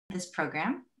this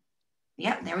program.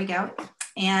 Yep, there we go.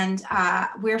 And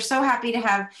we're so happy to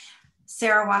have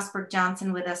Sarah Wasberg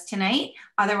Johnson with us tonight,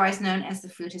 otherwise known as the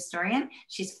food historian.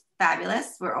 She's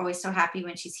fabulous. We're always so happy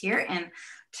when she's here. And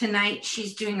tonight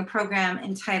she's doing a program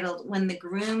entitled When the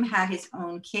Groom Had His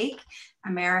Own Cake,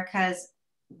 America's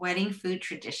Wedding Food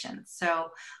Tradition. So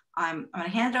I'm going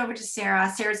to hand it over to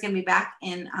Sarah. Sarah's going to be back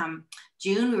in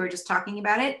June. We were just talking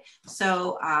about it.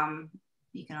 So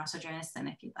you can also join us then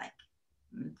if you'd like.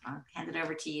 I'll hand it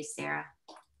over to you, Sarah.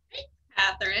 Hey,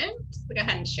 Catherine. Just go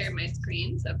ahead and share my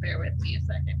screen. So bear with me a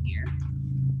second here.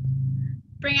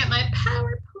 Bring up my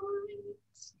PowerPoint.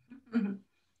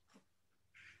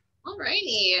 All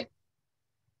righty.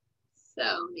 So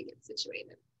let me get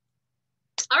situated.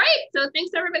 All right. So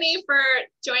thanks everybody for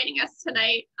joining us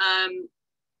tonight.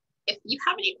 If you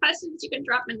have any questions, you can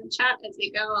drop them in the chat as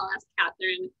we go. I'll ask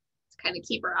Catherine to kind of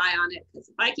keep her eye on it, because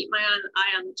if I keep my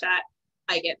eye on the chat,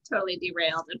 I get totally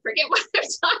derailed and forget what they're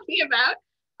talking about.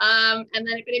 And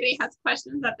then if anybody has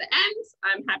questions at the end,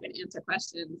 I'm happy to answer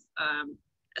questions,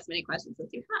 as many questions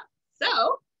as you have.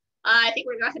 So I think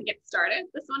we're gonna go ahead and get started.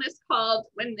 This one is called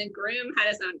When the Groom Had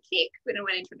His Own Cake, Food and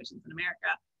Wedding Traditions in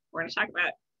America. We're gonna talk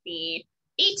about the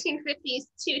 1850s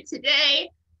to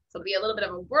today. So it'll be a little bit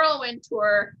of a whirlwind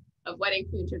tour of wedding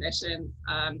food traditions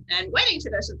and wedding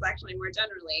traditions actually more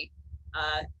generally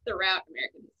throughout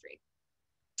American history.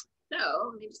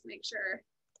 So let me just make sure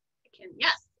I can,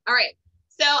 yes. All right.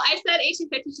 So I said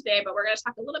 1850 today, but we're going to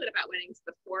talk a little bit about weddings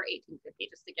before 1850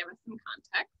 just to give us some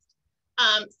context.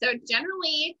 So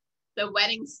generally the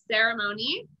wedding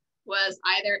ceremony was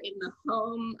either in the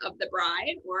home of the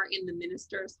bride or in the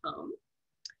minister's home.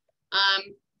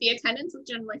 The attendance was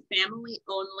generally family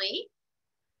only.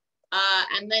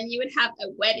 And then you would have a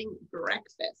wedding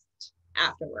breakfast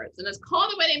afterwards. And it's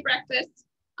called a wedding breakfast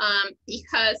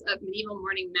because of medieval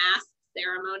morning mass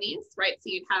ceremonies, right? So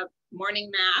you'd have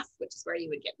morning mass, which is where you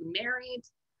would get married.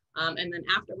 And then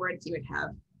afterwards you would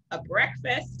have a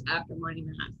breakfast after morning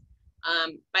mass.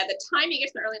 By the time you get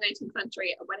to the early 19th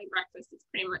century, a wedding breakfast is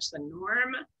pretty much the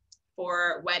norm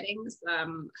for weddings,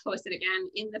 hosted again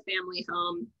in the family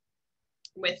home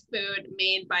with food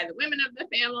made by the women of the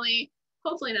family.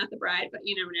 Hopefully not the bride, but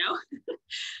you never know.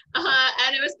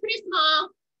 And it was pretty small,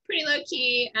 pretty low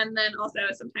key. And then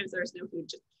also sometimes there's no food,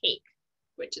 just cake,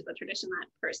 which is a tradition that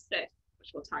persists,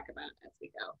 which we'll talk about as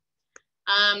we go.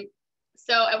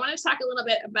 So I want to talk a little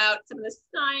bit about some of the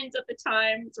signs of the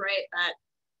times, right, that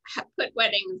have put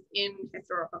weddings in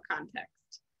historical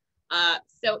context.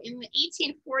 So in the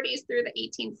 1840s through the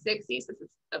 1860s, this is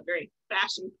a very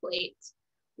fashion plate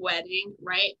wedding,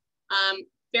 right?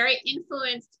 Very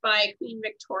influenced by Queen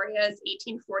Victoria's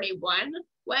 1841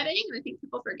 wedding. And I think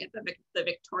people forget that the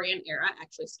Victorian era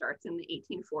actually starts in the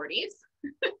 1840s.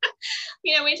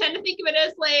 You know, we tend to think of it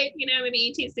as like, you know,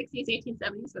 maybe 1860s,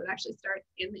 1870s, but it actually starts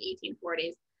in the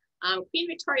 1840s. Queen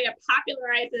Victoria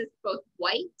popularizes both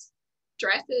white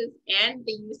dresses and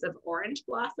the use of orange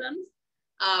blossoms.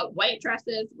 White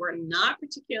dresses were not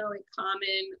particularly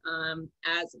common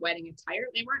as wedding attire.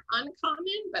 They weren't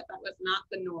uncommon, but that was not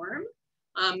the norm.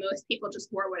 Most people just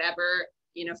wore whatever,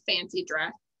 you know, fancy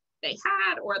dress they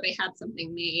had, or they had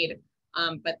something made,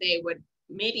 but they would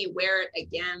maybe wear it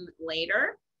again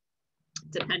later,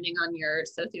 depending on your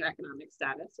socioeconomic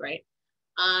status, right?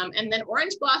 And then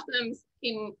orange blossoms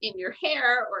in your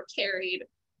hair or carried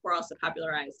were also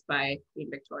popularized by Queen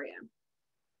Victoria.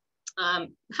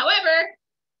 However,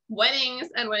 weddings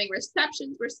and wedding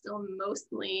receptions were still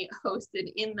mostly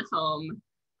hosted in the home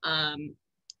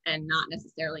and not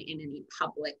necessarily in any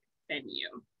public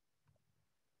venue.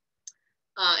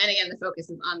 And again, the focus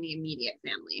is on the immediate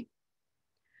family.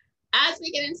 As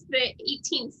we get into the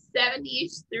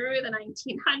 1870s through the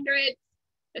 1900s,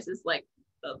 this is like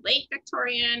the late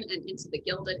Victorian and into the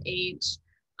Gilded Age,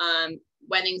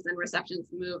 weddings and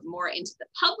receptions move more into the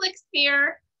public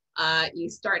sphere. You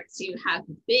start to have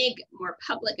big, more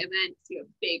public events. You have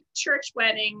big church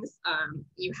weddings.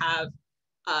 You have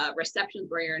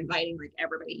receptions where you're inviting like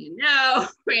everybody you know,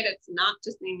 right? It's not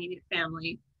just the immediate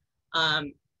family.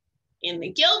 In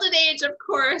the Gilded Age, of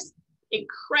course,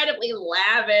 incredibly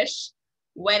lavish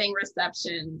wedding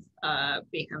receptions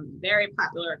become very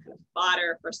popular, kind of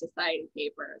fodder for society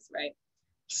papers, right?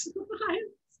 So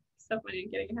funny,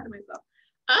 I'm getting ahead of myself.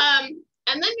 And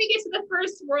then we get to the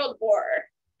First World War,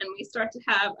 and we start to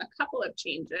have a couple of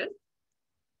changes.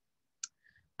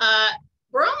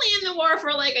 We're only in the war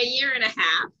for like a year and a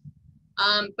half,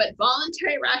 but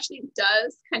voluntary rationing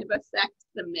does kind of affect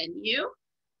the menu.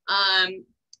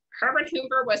 Herbert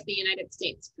Hoover was the United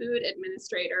States Food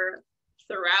Administrator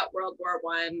throughout World War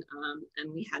I,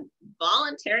 and we had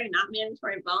voluntary, not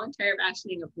mandatory, voluntary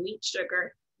rationing of wheat,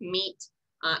 sugar, meat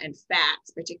and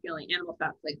fats, particularly animal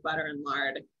fats like butter and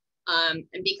lard. And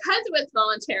because it was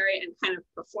voluntary and kind of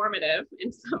performative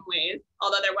in some ways,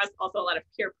 although there was also a lot of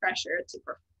peer pressure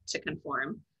to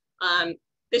conform,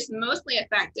 this mostly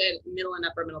affected middle and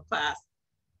upper middle class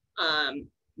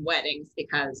weddings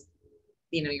because,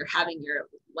 you know, you're having your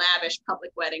lavish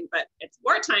public wedding, but it's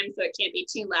wartime, so it can't be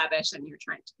too lavish, and you're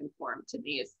trying to conform to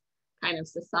these kind of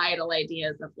societal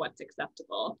ideas of what's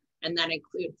acceptable, and that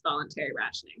includes voluntary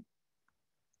rationing.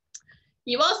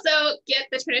 You also get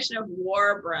the tradition of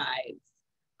war brides,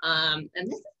 and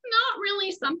this is not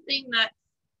really something that's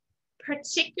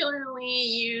particularly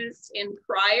used in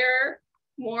prior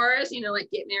wars, you know,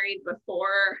 like get married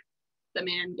before the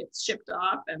man gets shipped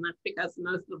off, and that's because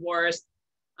most of the wars,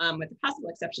 with the possible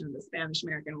exception of the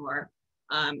Spanish-American War,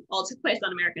 all took place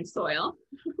on American soil,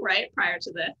 right, prior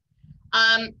to this.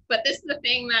 But this is the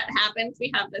thing that happens.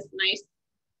 We have this nice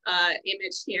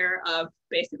image here of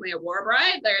basically a war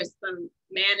bride. There's the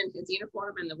man in his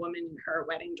uniform and the woman in her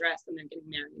wedding dress, and they're getting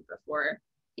married before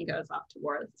he goes off to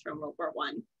war. This is from World War I.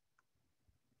 And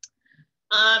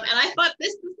I thought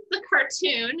this is a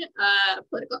cartoon, a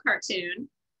political cartoon.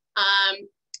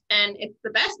 And it's the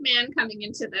best man coming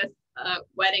into this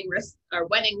wedding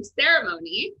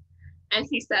ceremony. And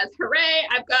he says, "Hooray,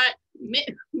 I've got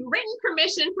written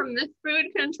permission from the food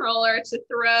controller to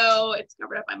throw," it's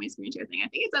covered up on my screen share thing, I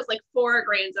think it says like 4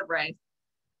 grains of rice.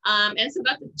 And so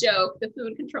that's a joke, the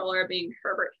food controller being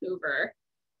Herbert Hoover,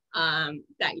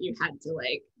 that you had to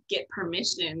like get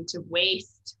permission to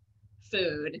waste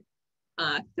food,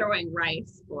 throwing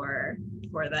rice for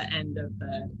the end of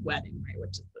the wedding, right,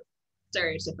 which is the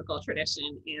stereotypical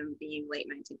tradition in the late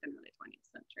 19th and early 20th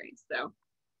century. So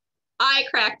I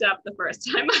cracked up the first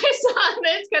time I saw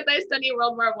this because I study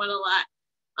World War I a lot.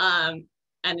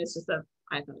 And it's just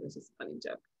I thought it was just a funny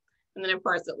joke. And then of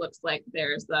course it looks like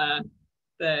there's the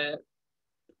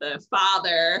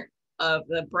father of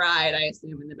the bride, I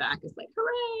assume, in the back is like,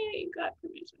 "Hooray, you got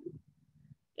permission."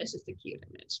 It's just a cute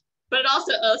image. But it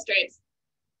also illustrates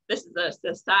this is a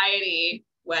society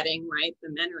wedding, right? The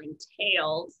men are in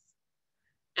tails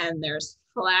and there's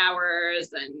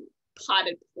flowers and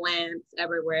potted plants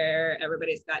everywhere.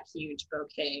 Everybody's got huge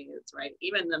bouquets, right?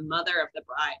 Even the mother of the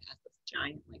bride has this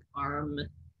giant like arm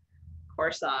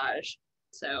corsage.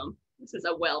 So this is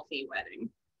a wealthy wedding.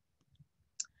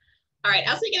 All right,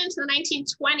 as we get into the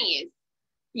 1920s,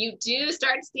 you do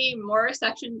start to see more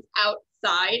receptions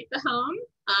outside the home.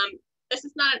 This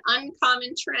is not an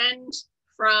uncommon trend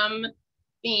from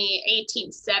the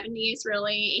 1870s,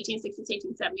 really. 1860s,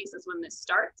 1870s is when this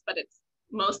starts, but it's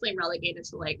mostly relegated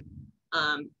to like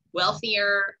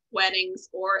wealthier weddings,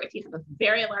 or if you have a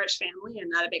very large family and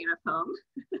not a big enough home,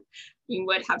 you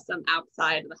would have some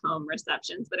outside the home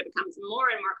receptions, but it becomes more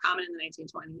and more common in the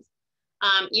 1920s.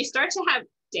 You start to have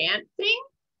dancing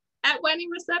at wedding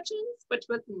receptions, which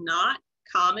was not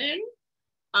common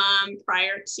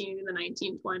prior to the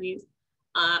 1920s.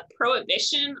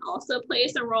 Prohibition also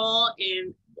plays a role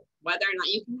in whether or not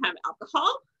you can have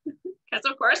alcohol. Because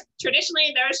of course,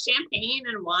 traditionally there's champagne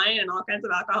and wine and all kinds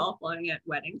of alcohol flowing at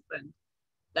weddings, and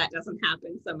that doesn't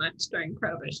happen so much during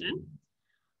Prohibition.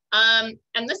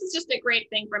 And this is just a great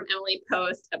thing from Emily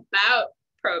Post about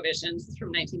Prohibition. This is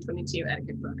from 1922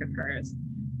 etiquette book of hers.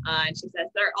 And she says,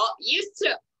 there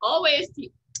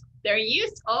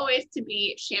used always to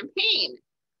be champagne.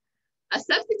 A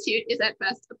substitute is at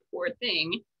best a poor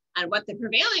thing, and what the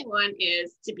prevailing one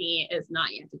is to be is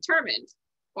not yet determined.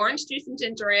 Orange juice and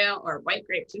ginger ale, or white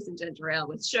grape juice and ginger ale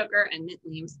with sugar and mint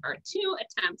leaves, are 2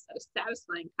 attempts at a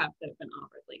satisfying cup that have been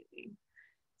offered lately.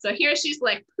 So here she's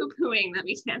like poo-pooing that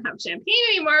we can't have champagne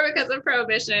anymore because of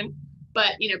Prohibition,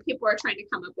 but you know, people are trying to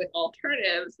come up with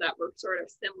alternatives that were sort of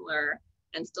similar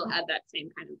and still had that same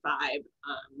kind of vibe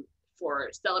for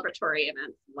celebratory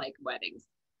events like weddings.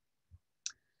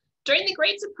 During the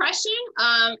Great Depression,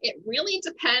 it really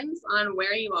depends on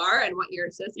where you are and what your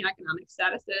socioeconomic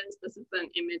status is. This is an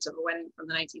image of a wedding from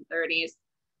the 1930s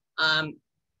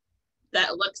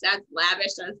that looks as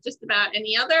lavish as just about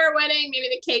any other wedding. Maybe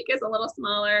the cake is a little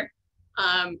smaller.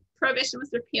 Prohibition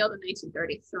was repealed in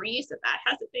 1933, so that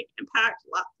has a big impact.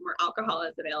 Lots more alcohol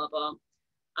is available.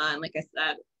 Like I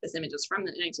said, this image is from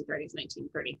the 1930s,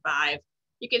 1935.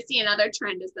 You can see another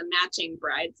trend is the matching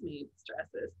bridesmaids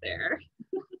dresses there.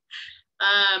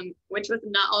 Which was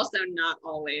not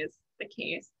always the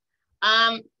case.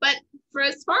 But for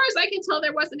as far as I can tell,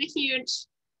 there wasn't a huge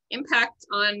impact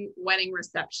on wedding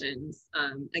receptions.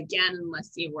 Again,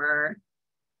 unless you were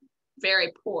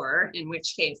very poor, in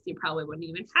which case you probably wouldn't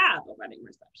even have a wedding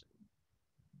reception.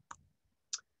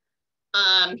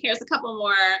 Here's a couple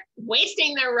more.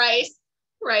 Wasting their rice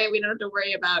right? We don't have to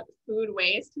worry about food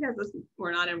waste because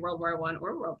we're not in World War I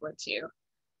or World War II.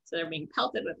 So they're being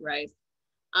pelted with rice.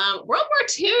 World War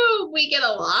II, we get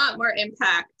a lot more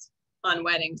impact on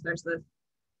weddings. There's this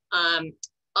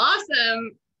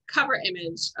awesome cover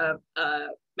image of a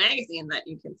magazine that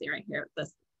you can see right here.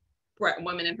 This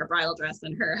woman in her bridal dress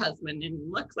and her husband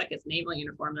in looks like his naval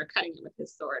uniform. They're cutting it with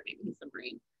his sword. Maybe he's a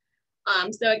Marine.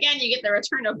 So again, you get the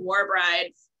return of war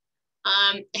brides,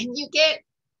 and you get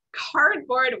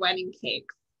cardboard wedding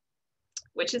cakes,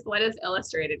 which is what is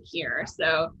illustrated here.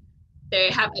 So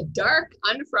they have a dark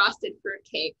unfrosted fruit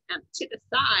cake, and to the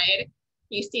side,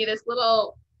 you see this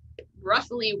little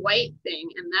roughly white thing,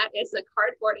 and that is a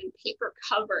cardboard and paper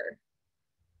cover.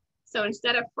 So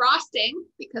instead of frosting,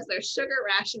 because there's sugar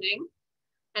rationing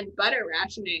and butter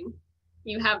rationing,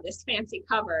 you have this fancy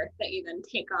cover that you then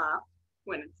take off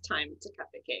when it's time to cut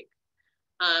the cake.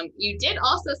 You did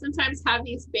also sometimes have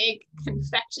these big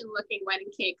confection looking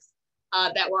wedding cakes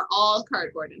that were all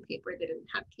cardboard and paper. They didn't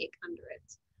have cake under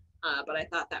it. But I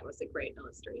thought that was a great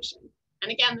illustration.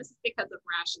 And again, this is because of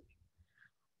rationing.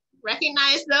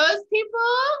 Recognize those people?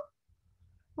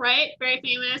 Right? Very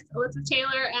famous, Elizabeth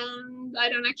Taylor, and I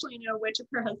don't actually know which of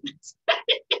her husbands.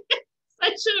 I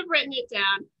should have written it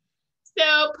down.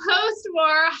 So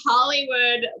post-war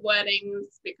Hollywood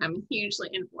weddings become hugely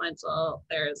influential.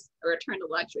 There's a return to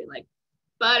luxury like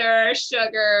butter,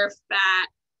 sugar, fat.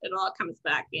 It all comes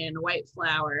back in, white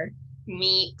flour,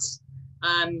 meat.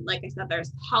 Like I said,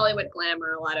 there's Hollywood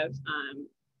glamour. A lot of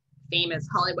famous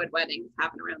Hollywood weddings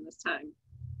happen around this time.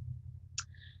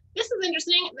 This is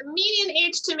interesting. The median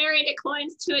age to marry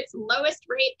declines to its lowest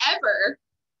rate ever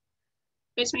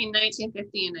between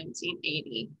 1950 and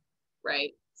 1980,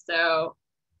 right? So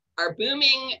our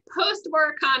booming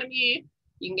post-war economy,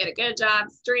 you can get a good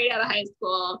job straight out of high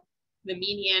school. The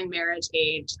median marriage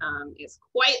age is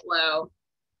quite low.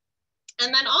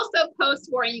 And then also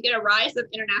post-war, you get a rise of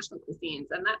international cuisines,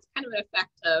 and that's kind of an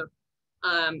effect of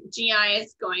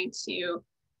GIs going to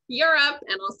Europe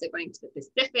and also going to the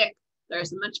Pacific.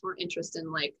 There's much more interest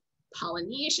in like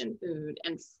Polynesian food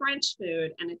and French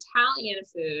food and Italian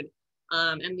food,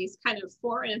 and these kind of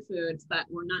foreign foods that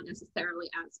were not necessarily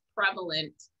as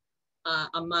prevalent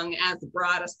among as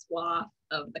broad a swath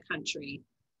of the country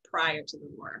prior to the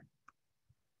war.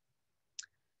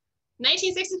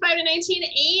 1965 to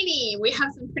 1980, we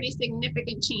have some pretty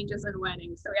significant changes in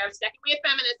weddings. So we have second wave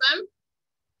feminism,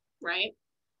 right?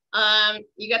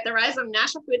 You get the rise of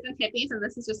natural foods and hippies, and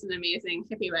this is just an amazing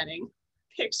hippie wedding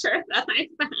picture that I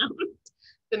found.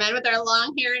 The men with their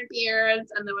long hair and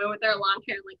beards, and the women with their long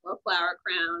hair and like low flower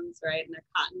crowns, right? And their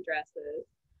cotton dresses.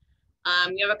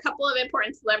 You have a couple of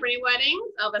important celebrity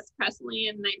weddings. Elvis Presley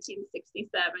in 1967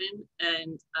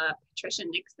 and Patricia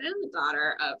Nixon, the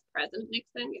daughter of President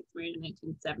Nixon, gets married in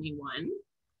 1971.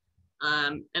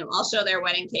 And I'll show their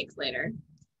wedding cakes later.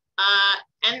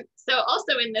 And so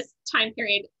also in this time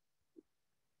period,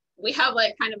 we have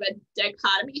like kind of a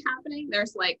dichotomy happening.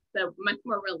 There's like the much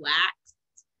more relaxed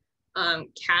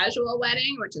casual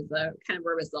wedding, which is a kind of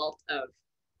a result of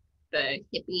the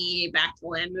hippie back to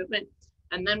land movement.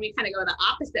 And then we kind of go the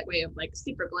opposite way of like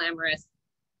super glamorous,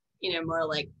 you know, more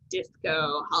like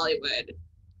disco Hollywood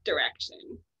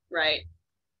direction, right?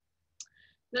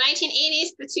 The 1980s,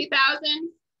 the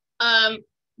 2000s,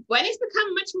 weddings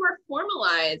become much more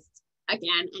formalized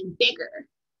again and bigger,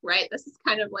 right? This is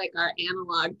kind of like our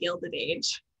analog Gilded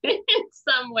Age in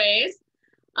some ways,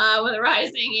 with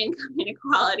rising income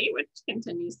inequality, which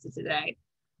continues to today.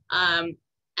 And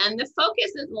the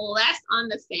focus is less on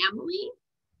the family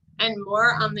and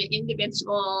more on the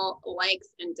individual likes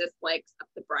and dislikes of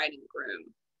the bride and groom,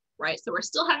 right? So we're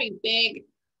still having big,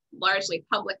 largely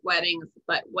public weddings,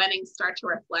 but weddings start to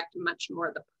reflect much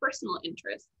more the personal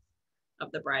interests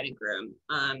of the bride and groom.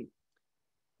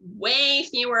 Way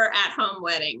fewer at-home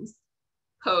weddings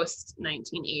post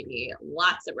 1980.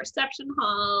 Lots of reception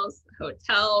halls,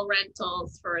 hotel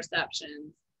rentals for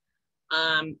receptions.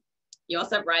 You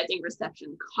also have rising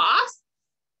reception costs,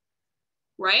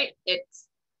 right?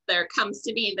 There comes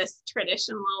to be this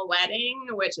traditional wedding,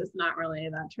 which is not really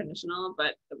that traditional,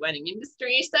 but the wedding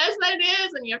industry says that it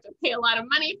is, and you have to pay a lot of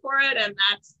money for it, and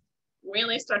that's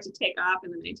really starts to take off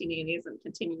in the 1980s and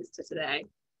continues to today.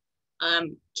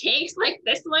 Cakes like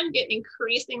this one get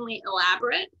increasingly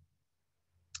elaborate.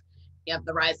 You have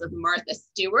the rise of Martha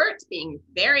Stewart being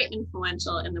very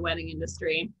influential in the wedding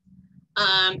industry.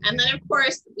 And then, of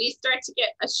course, we start to get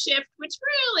a shift, which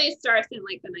really starts in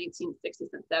like the 1960s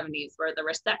and 70s, where the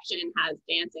reception has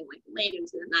dancing like late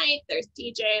into the night. There's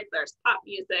DJs, there's pop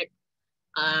music,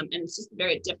 and it's just a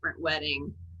very different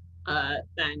wedding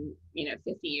than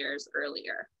 50 years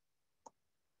earlier.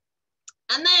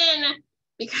 And then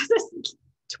because it's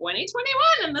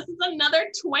 2021 and this is another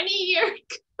 20-year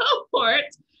cohort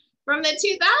from the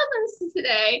 2000s to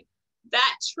today.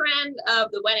 That trend of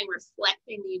the wedding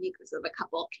reflecting the uniqueness of the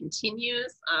couple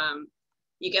continues.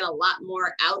 You get a lot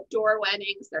more outdoor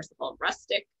weddings. There's the whole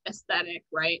rustic aesthetic,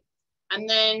 right? And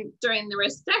then during the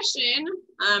recession,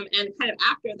 and kind of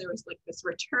after, there was like this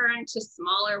return to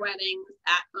smaller weddings,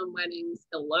 at-home weddings,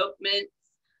 elopements,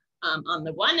 on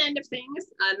the one end of things.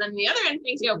 And then the other end of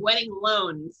things, you have wedding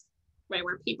loans, right,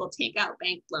 where people take out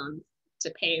bank loans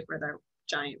to pay for their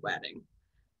giant wedding,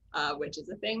 which is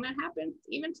a thing that happens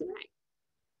even today.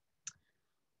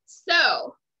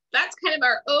 So that's kind of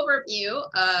our overview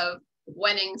of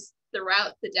weddings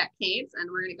throughout the decades. And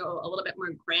we're going to go a little bit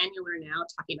more granular now,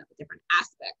 talking about the different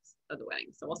aspects of the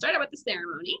wedding. So we'll start out with the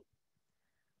ceremony.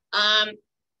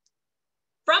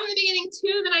 From the beginning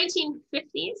to the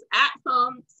 1950s,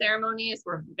 at-home ceremonies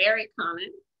were very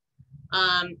common.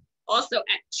 Also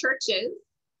at churches,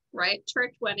 right?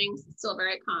 Church weddings, still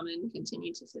very common,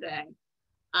 continue to today.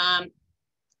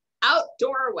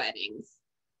 Outdoor weddings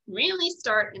really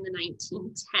start in the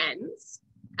 1910s,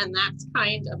 and that's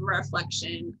kind of a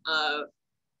reflection of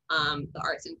the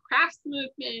arts and crafts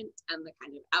movement and the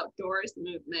kind of outdoors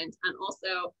movement, and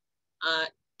also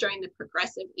during the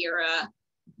progressive era,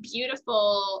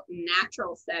 beautiful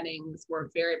natural settings were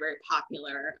very, very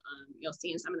popular. You'll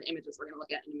see in some of the images we're going to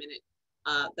look at in a minute.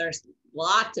 There's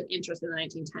lots of interest in the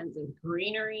 1910s in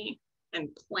greenery and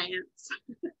plants.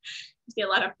 You see a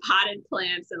lot of potted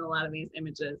plants in a lot of these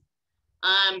images.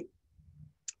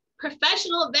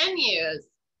 Professional venues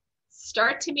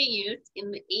start to be used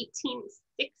in the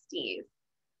 1860s.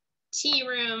 Tea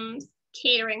rooms,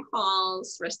 catering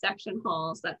halls, reception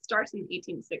halls, that starts in the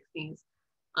 1860s,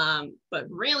 but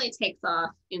really takes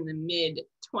off in the mid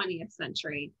 20th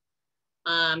century.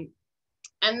 And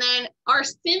then our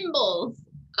symbols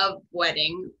of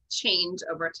wedding change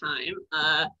over time.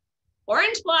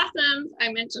 Orange blossoms,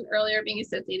 I mentioned earlier, being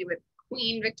associated with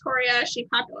Queen Victoria, she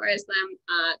popularized them.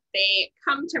 They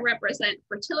come to represent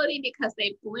fertility because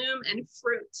they bloom and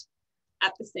fruit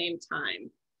at the same time.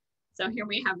 So here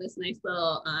we have this nice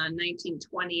little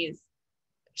 1920s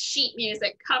sheet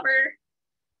music cover.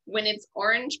 When it's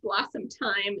orange blossom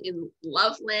time in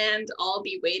Loveland, I'll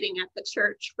be waiting at the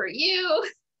church for you.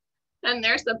 And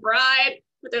there's the bride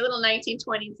with her little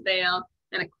 1920s veil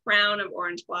and a crown of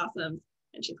orange blossoms.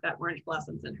 And she's got orange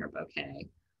blossoms in her bouquet.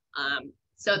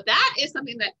 So that is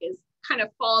something that is kind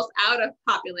of falls out of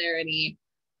popularity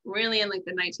really in like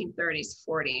the 1930s,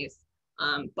 40s.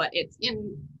 But it's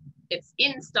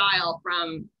in style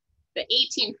from the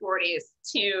 1840s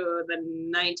to the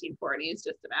 1940s,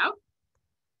 just about.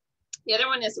 The other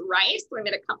one is rice. We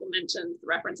made a couple mentions,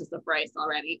 references of rice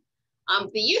already.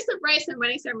 The use of rice in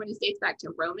wedding ceremonies dates back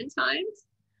to Roman times.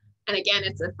 And again,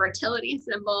 it's a fertility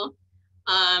symbol.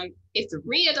 It's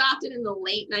readopted in the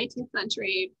late 19th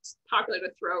century. It's popular to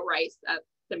throw rice at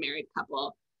the married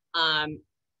couple.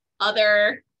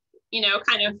 Other,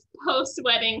 kind of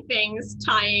post-wedding things,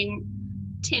 tying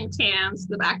tin cans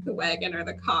to the back of the wagon or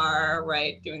the car,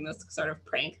 right? Doing those sort of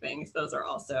prank things. Those are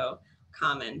also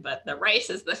common, but the rice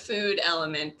is the food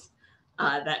element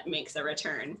that makes a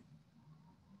return.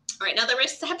 All right, now the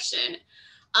reception.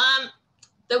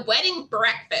 The wedding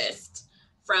breakfast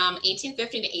from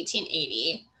 1850 to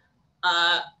 1880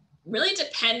 really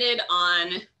depended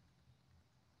on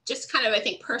just kind of, I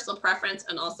think, personal preference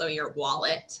and also your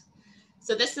wallet.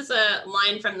 So this is a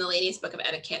line from the Ladies' Book of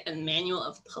Etiquette and Manual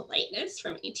of Politeness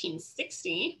from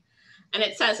 1860. And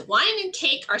it says, wine and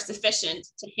cake are sufficient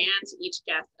to hand to each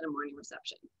guest at a morning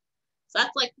reception. So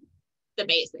that's like the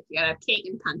basic. You gotta have cake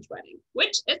and punch wedding,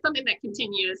 which is something that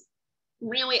continues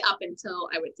really up until,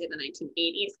 I would say, the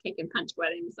 1980s. Cake and punch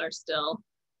weddings are still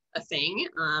a thing.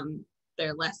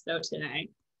 They're less so today.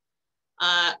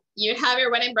 You have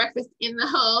your wedding breakfast in the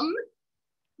home,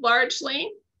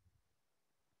 largely.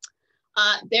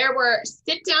 There were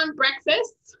sit-down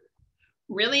breakfasts,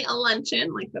 really a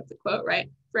luncheon, like that's a quote, right,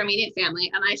 for immediate family.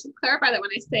 And I should clarify that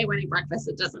when I say wedding breakfast,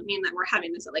 it doesn't mean that we're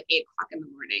having this at like 8 o'clock in the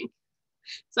morning.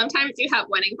 Sometimes you have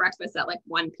wedding breakfast at like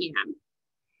 1 p.m.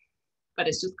 But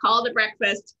it's just called a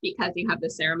breakfast because you have the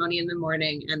ceremony in the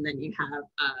morning and then you have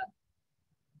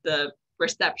the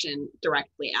reception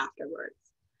directly afterwards.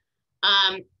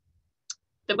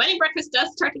 The wedding breakfast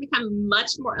does start to become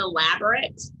much more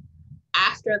elaborate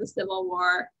after the Civil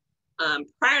War.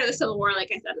 Prior to the Civil War,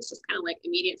 like I said, it's just kind of like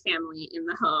immediate family in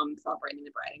the home celebrating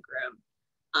the bride and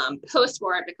groom.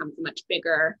 Post-war, it becomes much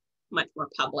bigger, much more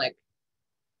public.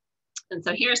 And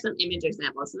so here are some image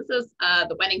examples. So this is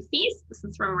the wedding feast. This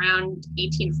is from around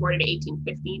 1840 to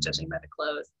 1850, judging by the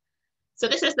clothes. So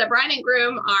this is the bride and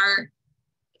groom are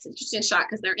it's an interesting shot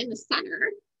because they're in the center,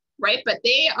 right? But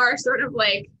they are sort of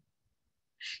like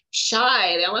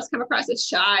shy. They almost come across as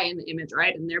shy in the image,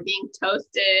 right? And they're being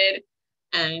toasted,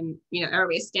 and you know,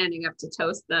 everybody's standing up to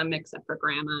toast them except for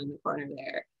grandma in the corner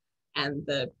there. And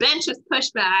the bench is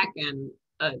pushed back, and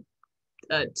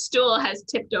a stool has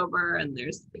tipped over, and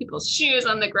there's people's shoes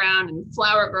on the ground and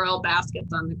flower girl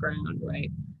baskets on the ground, right?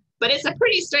 But it's a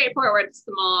pretty straightforward,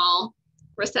 small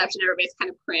reception. Everybody's kind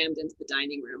of crammed into the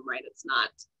dining room, right? It's not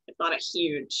a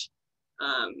huge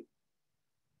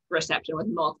reception with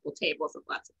multiple tables of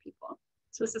lots of people.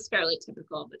 So this is fairly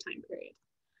typical of the time period.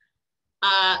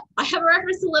 I have a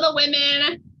reference to Little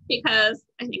Women because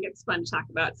I think it's fun to talk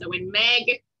about. So when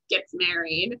Meg gets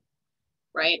married,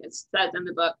 right, it says in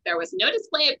the book, there was no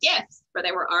display of gifts, for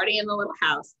they were already in the little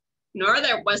house, nor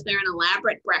was there an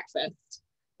elaborate breakfast,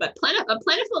 but a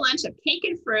plentiful lunch of cake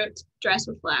and fruit dressed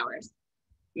with flowers.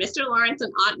 Mr. Lawrence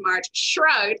and Aunt March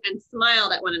shrugged and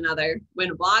smiled at one another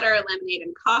when water, lemonade,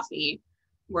 and coffee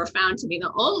were found to be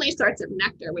the only sorts of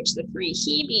nectar which the three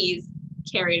Hebes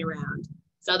carried around.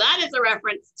 So that is a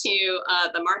reference to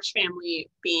the March family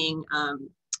being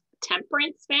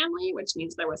temperance family, which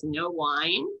means there was no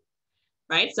wine,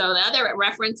 right? So the other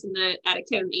reference in the Attic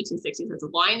Code in the 1860s is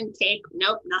wine and cake.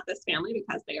 Nope, not this family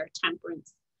because they are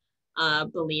temperance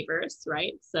believers,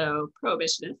 right? So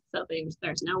prohibitionists, so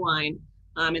there's no wine.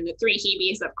 And the three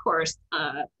Hebes, of course,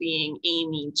 being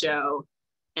Amy, Joe,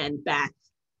 and Beth,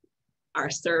 are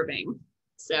serving.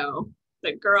 So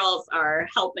the girls are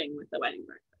helping with the wedding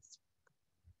breakfast.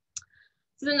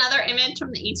 This is another image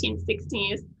from the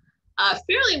 1860s. A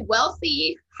fairly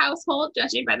wealthy household,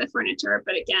 judging by the furniture,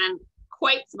 but again,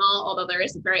 quite small, although there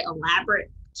is a very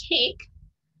elaborate cake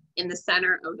in the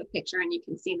center of the picture, and you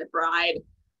can see the bride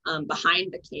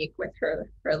behind the cake with her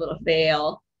little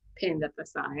veil pinned at the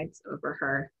sides over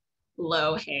her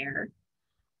low hair.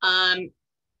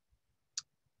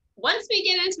 Once we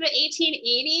get into the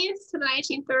 1880s to the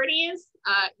 1930s,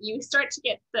 you start to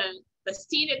get the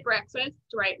seated breakfast,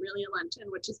 right, really a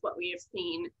luncheon, which is what we have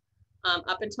seen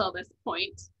up until this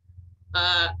point,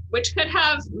 which could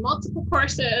have multiple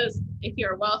courses. If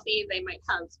you're wealthy, they might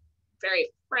have very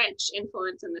French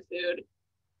influence in the food.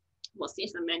 We'll see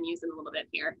some menus in a little bit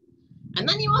here. And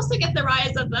then you also get the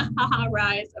rise of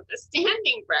the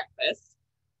standing breakfast,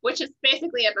 which is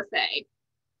basically a buffet.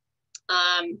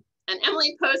 And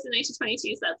Emily Post in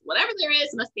 1922 says, whatever there is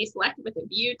must be selected with a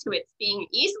view to its being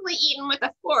easily eaten with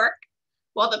a fork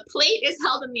while the plate is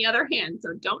held in the other hand.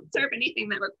 So don't serve anything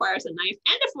that requires a knife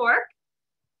and a fork,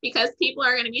 because people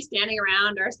are going to be standing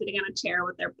around or sitting on a chair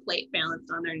with their plate balanced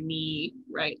on their knee,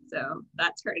 right? So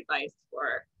that's her advice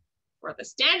for the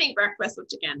standing breakfast,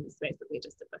 which again is basically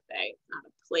just a buffet. It's not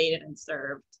a plated and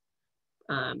served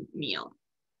meal.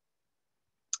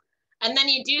 And then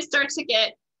you do start to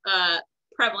get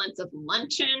prevalence of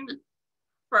luncheon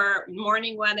for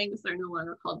morning weddings. They're no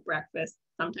longer called breakfast.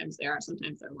 Sometimes they are,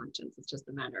 sometimes they're luncheons. It's just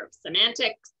a matter of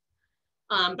semantics.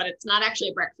 But it's not actually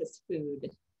a breakfast food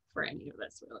for any of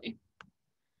this, really.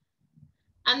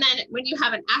 And then when you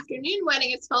have an afternoon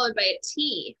wedding, it's followed by a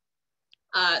tea.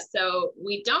 So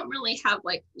we don't really have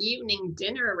like evening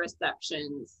dinner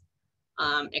receptions,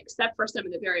 except for some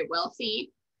of the very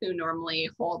wealthy who normally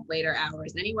hold later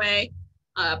hours anyway.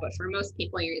 But for most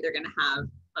people, you're either going to have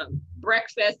a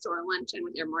breakfast or a luncheon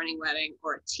with your morning wedding,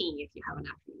 or a tea if you have an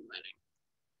afternoon wedding.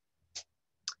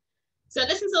 So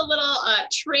this is a little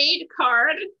trade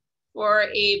card for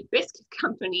a biscuit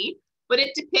company, but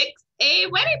it depicts a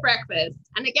wedding breakfast.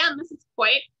 And again, this is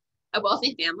quite a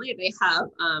wealthy family. They have,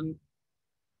 I'm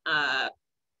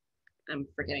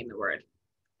forgetting the word,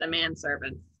 the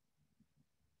manservants.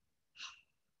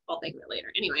 I'll think of it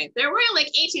later. Anyway, they're wearing like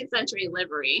 18th century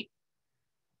livery.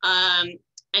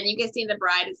 And you can see the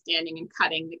bride is standing and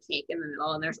cutting the cake in the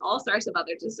middle, and there's all sorts of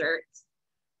other desserts,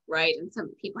 right? And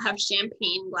some people have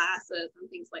champagne glasses and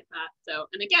things like that. So,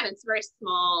 and again, it's a very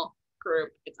small group.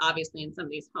 It's obviously in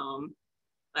somebody's home,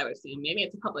 I would assume. Maybe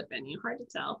it's a public venue, hard to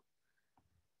tell.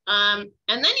 And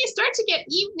then you start to get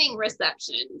evening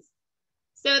receptions.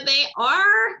 So they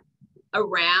are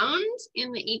around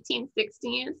in the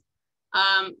 1860s,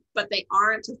 but they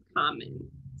aren't as common.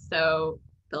 So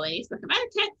the ladies book of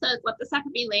etiquette says, let the supper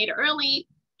be laid early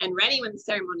and ready when the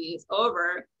ceremony is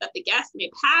over, that the guests may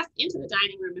pass into the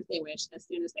dining room if they wish, as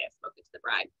soon as they have spoken to the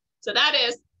bride. So that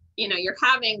is, you know, you're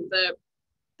having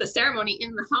the ceremony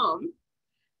in the home.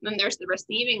 Then there's the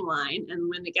receiving line. And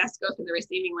when the guests go through the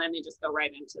receiving line, they just go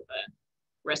right into the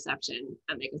reception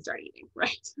and they can start eating,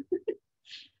 right?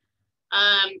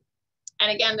 And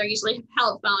again, they're usually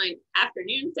held following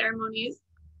afternoon ceremonies.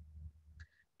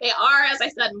 They are, as I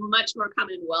said, much more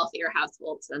common in wealthier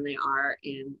households than they are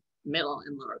in middle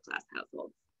and lower class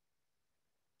households.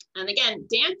 And again,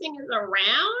 dancing is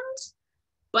around,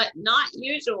 but not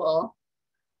usual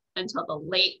until the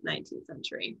late 19th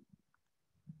century.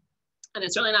 And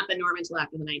it's really not the norm until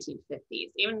after the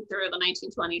 1950s. Even through the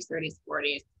 1920s, 30s,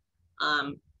 40s,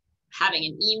 having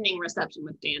an evening reception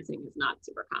with dancing is not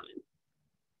super common.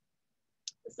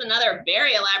 This is another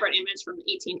very elaborate image from the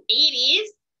 1880s.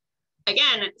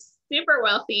 Again, super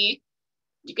wealthy.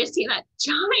 You can see that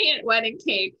giant wedding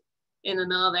cake in the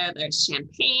middle there. There's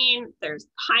champagne, there's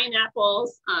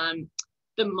pineapples.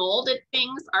 The molded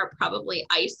things are probably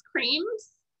ice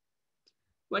creams,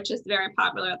 which is very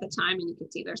popular at the time. And you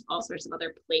can see there's all sorts of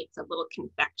other plates of little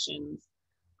confections.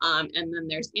 And then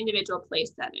there's individual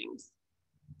place settings.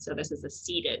 So this is a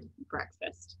seated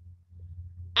breakfast.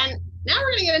 And now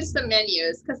we're gonna get into some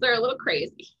menus because they're a little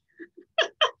crazy.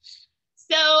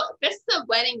 So this is a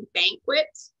wedding banquet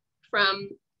from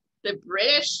the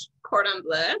British Cordon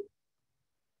Bleu.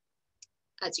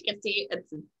 As you can see,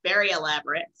 it's very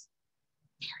elaborate.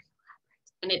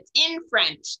 And it's in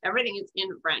French. Everything is in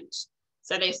French.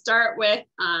 So they start with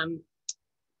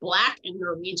black and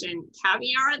Norwegian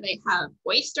caviar. They have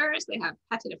oysters. They have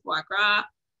pâté de foie gras.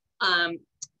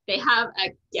 They have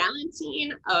a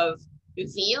galantine of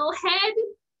veal head,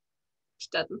 which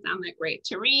doesn't sound that great.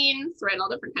 Terrines, right? All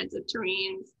different kinds of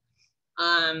terrines.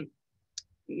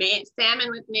 Salmon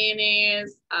with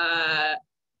mayonnaise.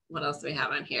 What else do we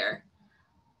have on here?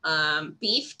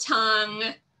 Beef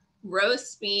tongue,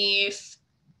 roast beef,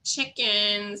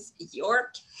 chickens,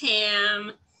 York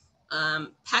ham,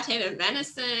 pâté de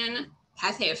venison,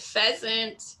 pâté of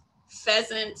pheasant,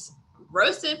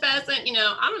 roasted pheasant. You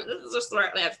know, this is just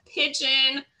where we have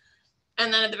pigeon.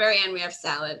 And then at the very end, we have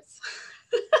salads.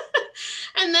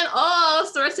 And then all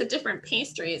sorts of different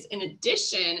pastries in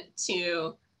addition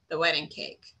to the wedding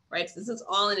cake, right? So this is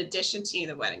all in addition to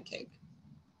the wedding cake.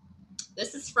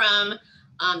 This is from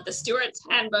the Steward's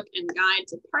Handbook and Guide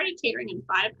to Party Catering in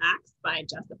 5 Acts by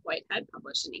Joseph Whitehead,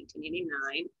 published in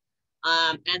 1889.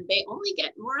 And they only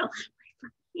get more elaborate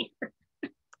from here.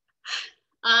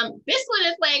 This one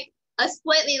is like a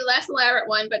slightly less elaborate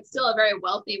one, but still a very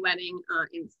wealthy wedding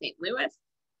in St. Louis.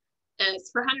 And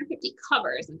it's for 150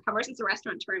 covers. And covers is a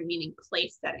restaurant term meaning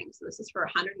place setting. So this is for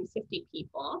 150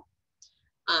 people.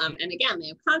 And again, they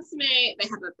have consomme, they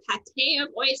have a pâté of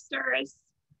oysters,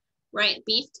 right?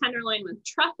 Beef tenderloin with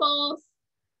truffles.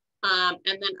 And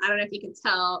then I don't know if you can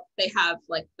tell, they have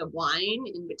like the wine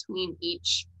in between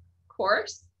each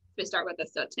course. We start with the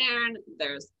Sauterne,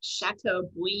 there's Chateau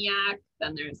Bouillac,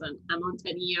 then there's an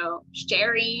Amontillado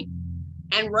sherry,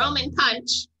 and Roman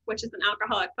punch, which is an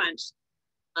alcoholic punch.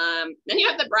 Then you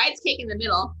have the bride's cake in the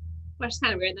middle, which is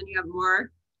kind of weird. Then you have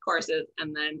more courses,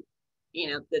 and then, you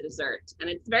know, the dessert. And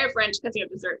it's very French because you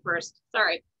have dessert first.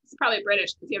 Sorry, it's probably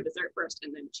British because you have dessert first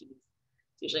and then cheese.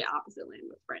 It's usually opposite land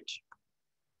with French.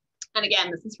 And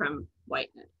again, this is from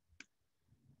Whitehead.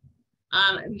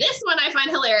 This one I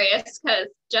find hilarious because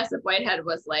Joseph Whitehead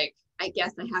was like, I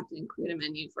guess I have to include a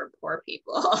menu for poor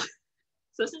people.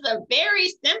 So this is a very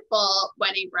simple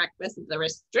wedding breakfast. It's a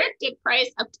restricted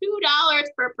price of $2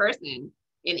 per person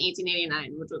in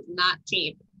 1889, which was not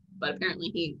cheap, but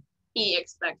apparently he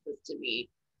expects this to be,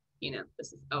 you know,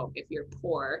 this is, oh, if you're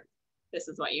poor, this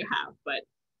is what you have, but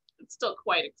it's still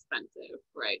quite expensive,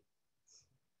 right?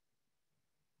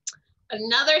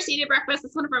 Another seated breakfast,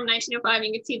 this one from 1905,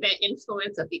 you can see the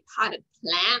influence of the potted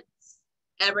plants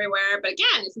everywhere. But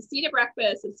again, it's a seated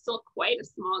breakfast. It's still quite a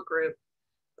small group,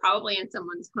 probably in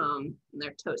someone's home, and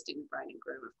they're toasting the bride and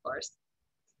groom, of course.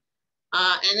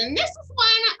 And then this is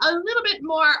one a little bit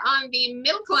more on the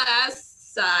middle class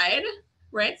side,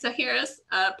 right? So here's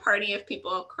a party of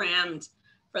people crammed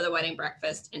for the wedding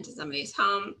breakfast into somebody's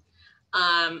home.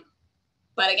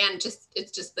 But again,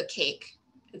 it's just the cake.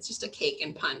 It's just a cake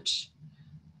and punch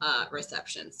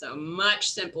reception. So much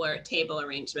simpler table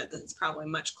arrangement. That's probably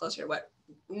much closer to what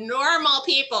normal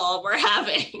people were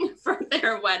having for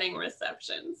their wedding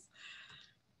receptions.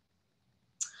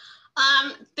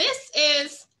 This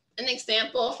is an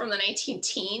example from the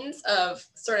 19-teens of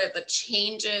sort of the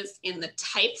changes in the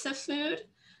types of food.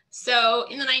 So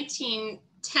in the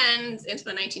 1910s into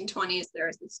the 1920s, there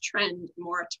was this trend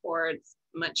more towards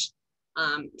much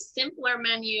simpler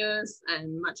menus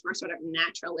and much more sort of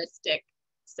naturalistic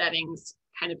settings,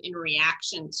 kind of in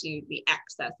reaction to the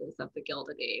excesses of the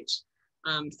Gilded Age.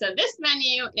 So this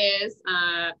menu is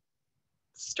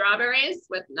strawberries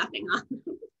with nothing on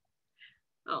them.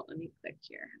 Oh, let me click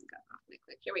here. I got off my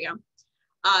click. Here we go.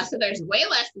 So there's way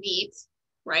less meat,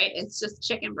 right? It's just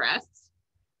chicken breasts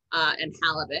and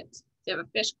halibut. So you have a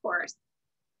fish course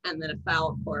and then a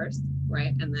fowl course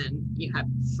right? And then you have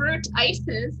fruit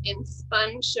ices in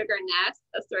sponge sugar nests,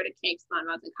 assorted cakes,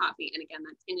 bonbons, and coffee. And again,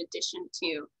 that's in addition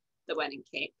to the wedding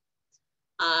cake.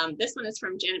 This one is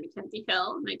from Janet Mackenzie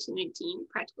Hill, 1919,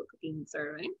 Practical Cooking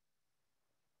Survey.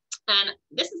 And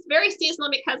this is very seasonal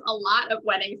because a lot of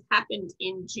weddings happened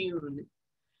in June,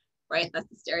 right? That's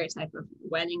the stereotype of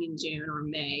wedding in June or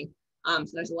May.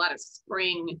 So there's a lot of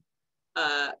spring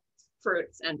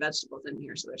fruits and vegetables in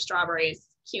here. So there's strawberries,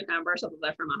 cucumbers, although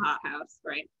they're from a hothouse,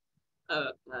 right?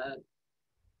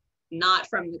 Not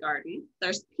from the garden.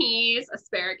 There's peas,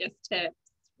 asparagus tips,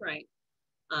 right?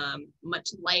 Much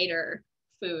lighter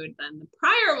food than the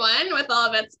prior one with all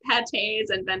of its pâtés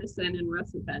and venison and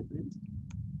roasted pheasant.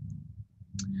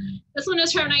 This one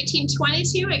is from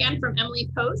 1922, again from Emily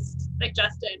Post,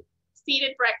 suggested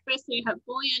seated breakfast. So you have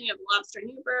bouillon, you have lobster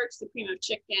Newburgh, supreme of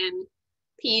chicken,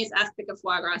 peas, aspic of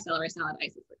foie gras, celery salad,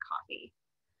 ices, and coffee.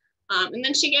 And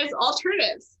then she gives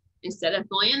alternatives. Instead of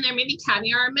bouillon, there may be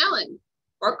caviar or melon,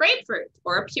 or grapefruit,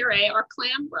 or a puree or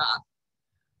clam broth.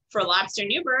 For lobster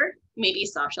Newburgh, maybe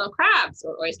soft-shell crabs,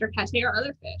 or oyster pate or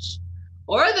other fish.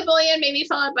 Or the bouillon may be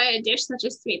followed by a dish such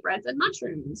as sweetbreads and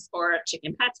mushrooms, or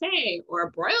chicken pate, or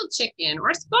a broiled chicken,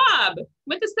 or squab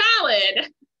with a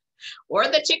salad. Or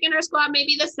the chicken or squab may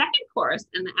be the second course,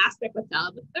 and the aspic with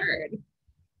salad the third.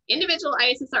 Individual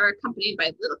ices are accompanied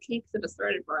by little cakes of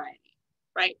assorted variety,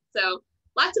 right? So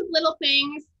lots of little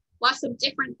things, lots of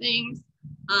different things.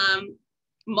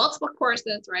 Multiple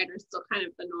courses, right, are still kind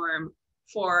of the norm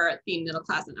for the middle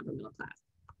class and upper middle class.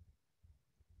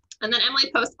 And then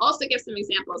Emily Post also gives some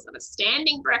examples of a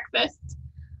standing breakfast,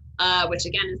 which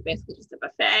again is basically just a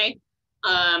buffet.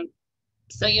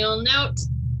 So you'll note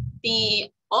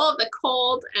all of the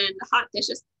cold and hot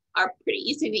dishes are pretty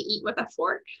easy to eat with a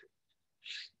fork.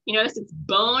 You notice it's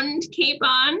boned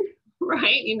capon,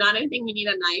 right? Not anything you need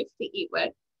a knife to eat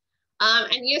with.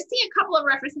 And you see a couple of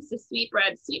references to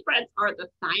sweetbreads. Sweetbreads are the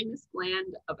thymus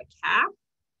gland of a calf.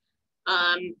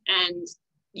 And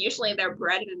usually they're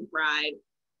breaded and fried,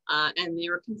 and they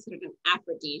were considered an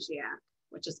aphrodisiac,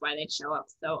 which is why they show up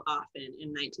so often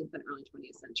in 19th and early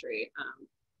 20th century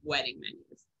wedding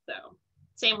menus. So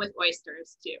same with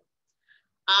oysters too.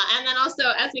 And then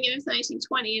also as we get into the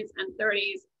 1920s and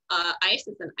 30s,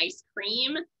 ices and ice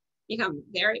cream become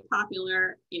very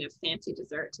popular, fancy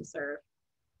dessert to serve,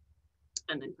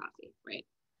 and then coffee, right?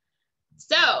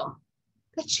 So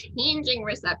the changing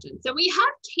reception. So we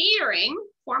have catering,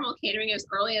 formal catering as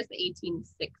early as the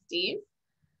 1860s.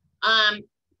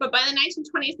 But by the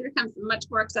 1920s, it becomes much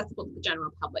more accessible to the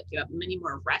general public. You have many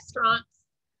more restaurants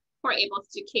who are able to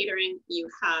do catering. You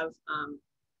have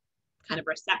kind of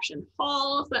reception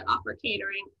halls that offer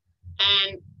catering.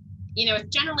 And, it's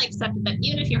generally accepted that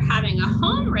even if you're having a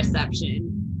home reception,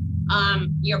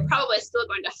 you're probably still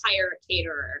going to hire a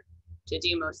caterer to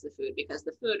do most of the food because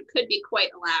the food could be quite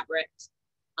elaborate.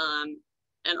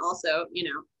 And also,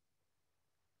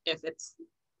 if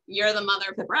you're the mother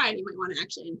of the bride, you might want to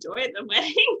actually enjoy the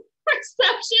wedding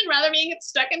reception rather than being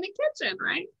stuck in the kitchen,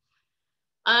 right?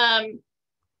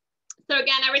 So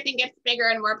again, everything gets bigger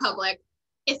and more public.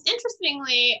 It's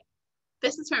interestingly,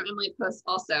 this is from Emily Post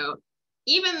also,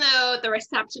 even though the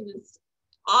reception is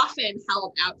often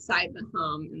held outside the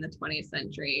home in the 20th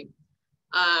century,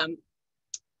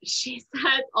 she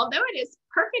says, although it is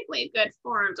perfectly good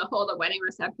form to hold a wedding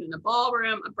reception in a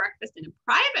ballroom, a breakfast in a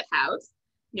private house,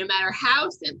 no matter how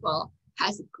simple,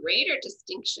 has a greater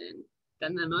distinction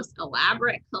than the most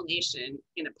elaborate collation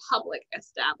in a public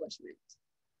establishment.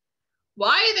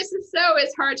 Why this is so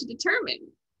is hard to determine.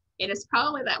 It is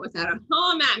probably that without a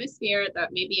home atmosphere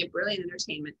that may be a brilliant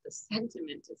entertainment, the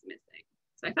sentiment is missing.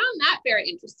 So I found that very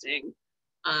interesting,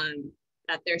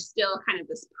 that there's still kind of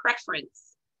this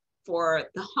preference for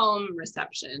the home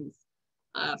receptions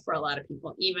for a lot of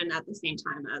people, even at the same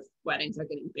time as weddings are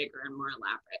getting bigger and more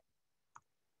elaborate.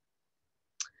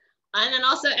 And then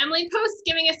also Emily Post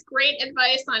giving us great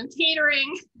advice on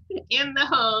catering in the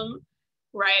home,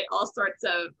 right? All sorts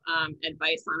of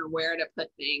advice on where to put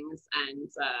things and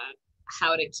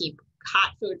how to keep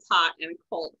hot foods hot and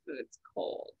cold foods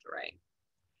cold, right?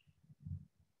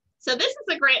 So this is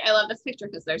a great, I love this picture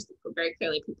because there's very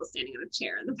clearly people standing on a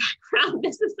chair in the background.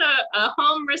 This is a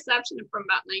home reception from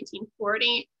about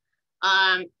 1940.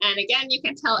 And again, you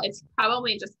can tell it's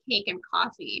probably just cake and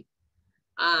coffee.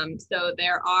 So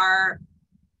there are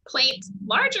plates,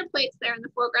 larger plates there in the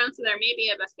foreground. So there may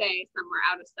be a buffet somewhere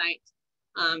out of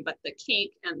sight. But the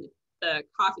cake and the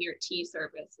coffee or tea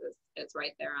service is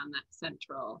right there on that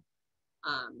central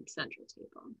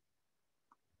table.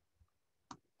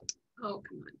 Oh,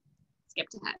 come on.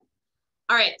 Skipped ahead.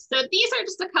 All right, so these are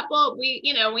just a couple.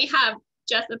 We have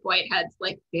Jessup Whitehead's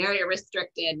like very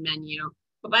restricted menu.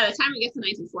 But by the time we get to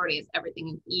 1940s, everything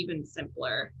is even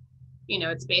simpler. You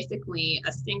know, it's basically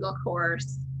a single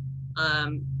course.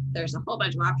 There's a whole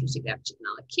bunch of options. You can have chicken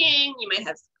a la king. You might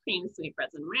have cream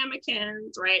sweetbreads and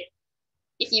ramekins, right?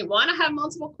 If you want to have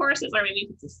multiple courses, or maybe if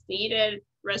it's a seated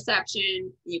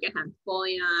reception, you can have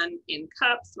bouillon in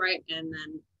cups, right? And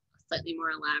then slightly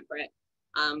more elaborate.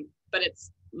 But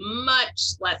it's much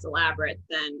less elaborate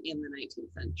than in the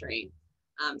 19th century.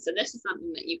 So this is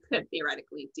something that you could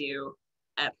theoretically do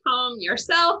at home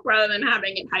yourself rather than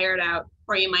having it hired out,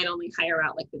 or you might only hire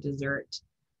out like the dessert,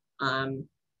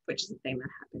 which is a thing that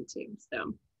happened too.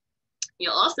 So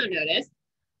you'll also notice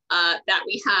that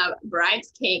we have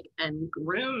bride's cake and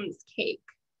groom's cake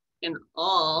in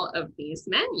all of these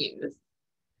menus,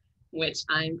 which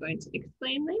I'm going to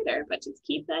explain later, but just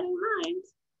keep that in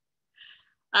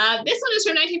mind. This one is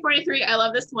from 1943. I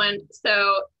love this one.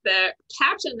 So the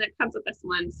caption that comes with this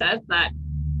one says that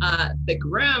the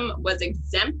groom was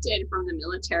exempted from the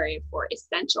military for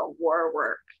essential war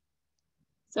work.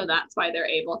 So that's why they're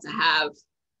able to have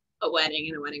a wedding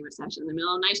and a wedding reception in the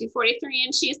middle of 1943,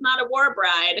 and she's not a war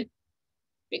bride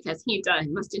because he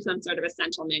must do some sort of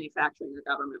essential manufacturing or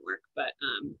government work. But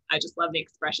I just love the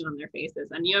expression on their faces.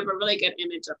 And you have a really good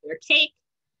image of their cake.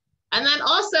 And then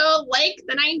also, like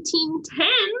the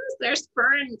 1910s, there's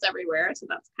ferns everywhere. So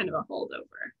that's kind of a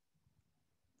holdover.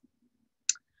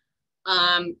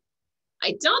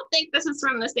 I don't think this is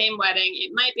from the same wedding.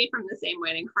 It might be from the same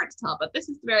wedding, hard to tell, but this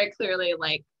is very clearly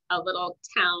like a little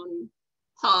town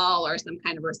hall or some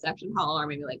kind of reception hall, or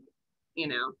maybe like, you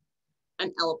know,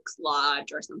 an Elks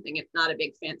Lodge or something. It's not a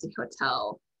big fancy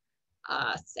hotel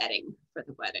setting for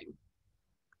the wedding.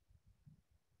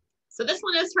 So this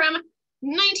one is from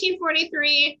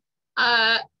 1943.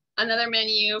 Another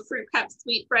menu, fruit cup,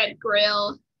 sweetbread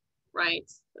grill, right?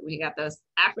 So we got those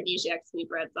aphrodisiac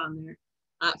sweetbreads on there.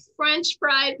 French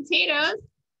fried potatoes.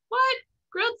 What?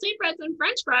 Grilled sweetbreads and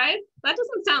French fries? That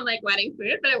doesn't sound like wedding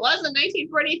food, but it was in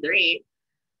 1943.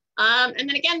 And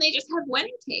then again, they just have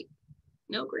wedding cake.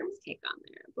 No groom's cake on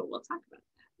there, but we'll talk about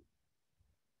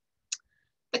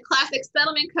that. The classic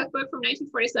settlement cookbook from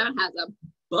 1947 has a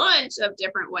bunch of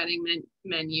different wedding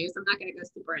menus. I'm not going to go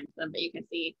super into them, but you can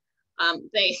see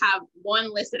they have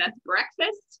one listed as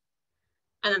breakfast,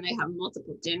 and then they have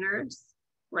multiple dinners,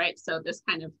 right? So this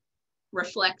kind of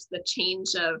reflects the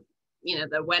change of, you know,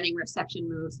 the wedding reception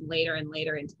moves later and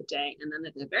later into the day. And then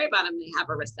at the very bottom, they have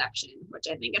a reception, which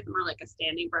I think is more like a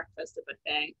standing breakfast, a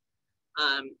buffet,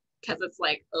 because it's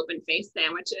like open face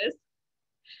sandwiches,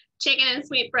 chicken and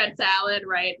sweetbread salad,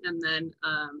 right? And then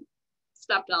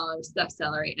stuffed olives, stuffed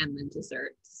celery, and then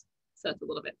desserts. So it's a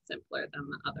little bit simpler than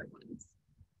the other ones.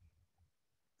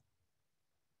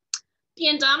 The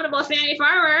Indomitable Fanny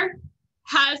Farmer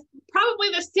has probably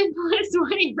the simplest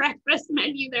wedding breakfast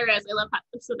menu there is. I love how,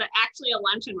 so that actually a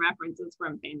luncheon reference is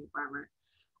from Fanny Farmer.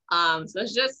 So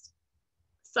it's just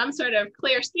some sort of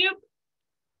clear soup,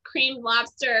 creamed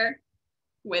lobster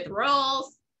with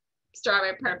rolls,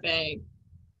 strawberry parfait,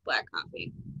 black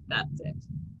coffee. That's it.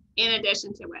 In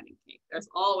addition to wedding cake. There's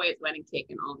always wedding cake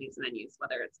in all these menus,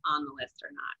 whether it's on the list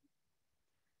or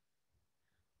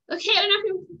not. Okay, I don't know if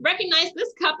you recognize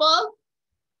this couple.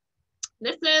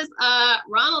 This is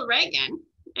Ronald Reagan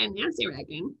and Nancy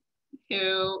Reagan,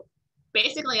 who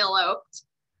basically eloped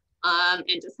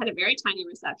and just had a very tiny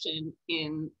reception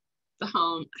in the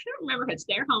home. I don't remember if it's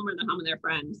their home or the home of their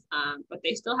friends, but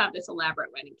they still have this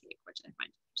elaborate wedding cake, which I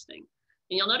find interesting.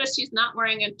 And you'll notice she's not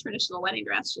wearing a traditional wedding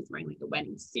dress. She's wearing like a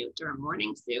wedding suit or a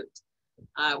morning suit,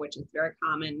 which is very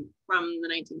common from the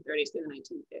 1930s to the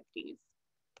 1950s.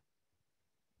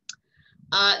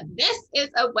 This is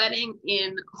a wedding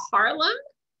in Harlem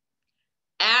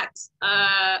at,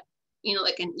 you know,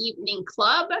 like an evening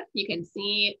club. You can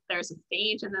see there's a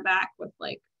stage in the back with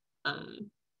like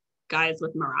guys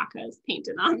with maracas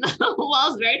painted on the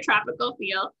walls, very tropical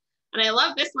feel. And I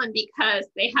love this one because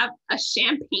they have a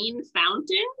champagne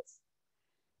fountains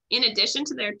in addition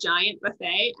to their giant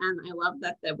buffet. And I love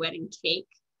that the wedding cake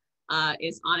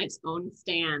is on its own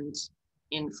stand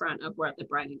in front of where the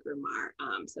bride and groom are.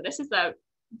 So this is a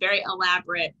very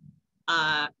elaborate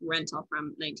rental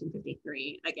from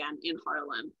 1953, again, in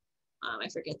Harlem. I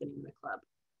forget the name of the club,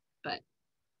 but,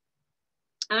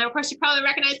 and then of course you probably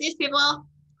recognize these people,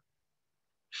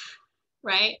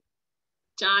 right?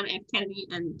 John F. Kennedy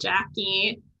and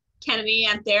Jackie Kennedy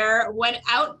at their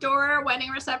outdoor wedding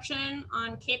reception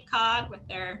on Cape Cod with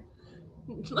their,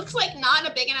 looks like not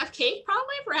a big enough cake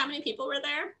probably for how many people were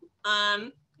there.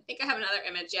 I think I have another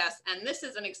image, yes. And this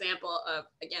is an example of,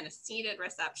 again, a seated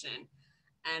reception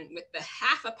and with the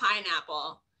half a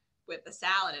pineapple with the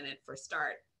salad in it for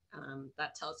start.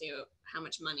 That tells you how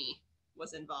much money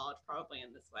was involved probably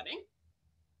in this wedding.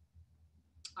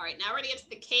 All right, now we're gonna get to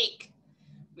the cake.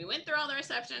 We went through all the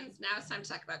receptions. Now it's time to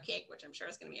talk about cake, which I'm sure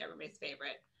is gonna be everybody's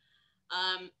favorite.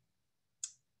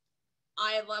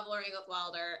 I love Laura Ingalls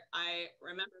Wilder. I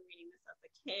remember reading this as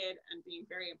a kid and being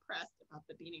very impressed about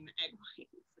the beating the egg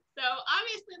whites. So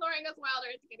obviously Laura Ingalls Wilder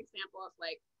is a good example of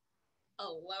like a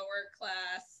lower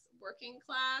class, working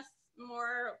class,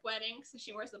 more wedding. So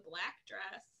she wears a black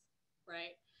dress,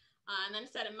 right? And then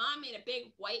it said, a mom made a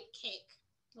big white cake.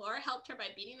 Laura helped her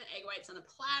by beating the egg whites on a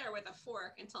platter with a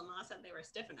fork until Ma said they were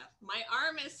stiff enough. My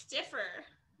arm is stiffer.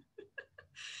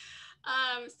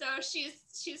 So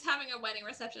she's having a wedding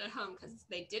reception at home because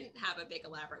they didn't have a big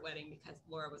elaborate wedding because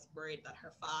Laura was worried that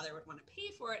her father would want to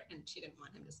pay for it and she didn't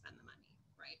want him to spend the money,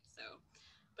 right? So,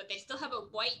 but they still have a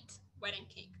white wedding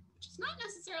cake, which is not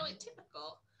necessarily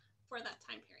typical for that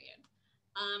time period,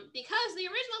 because the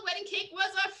original wedding cake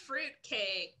was a fruit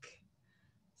cake.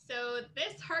 So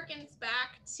this harkens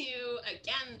back to,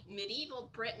 again,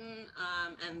 medieval Britain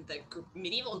and the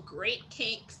medieval great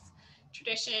cakes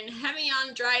tradition, heavy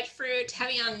on dried fruit,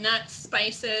 heavy on nuts,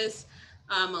 spices,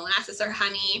 molasses or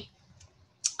honey.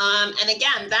 And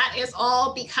again, that is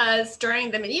all because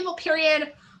during the medieval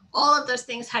period, all of those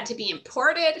things had to be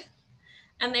imported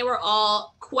and they were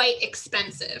all quite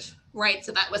expensive, right?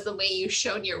 So that was the way you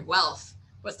showed your wealth,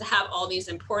 was to have all these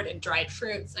imported dried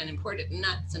fruits and imported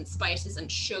nuts and spices and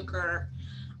sugar.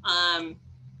 And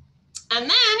then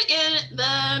in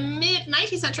the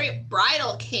mid-19th century,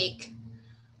 bridal cake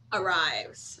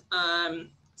arrives.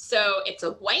 So it's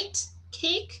a white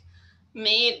cake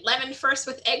made leavened first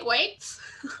with egg whites,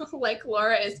 like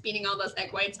Laura is beating all those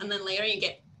egg whites, and then later you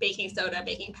get baking soda,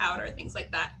 baking powder, things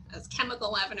like that as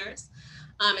chemical leaveners.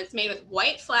 It's made with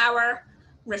white flour,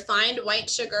 refined white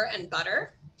sugar, and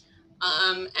butter.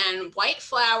 And white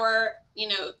flour, you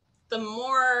know, the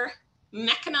more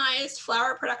mechanized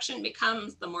flour production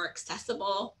becomes, the more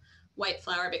accessible white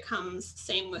flour becomes.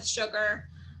 Same with sugar.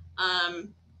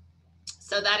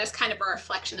 So that is kind of a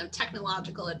reflection of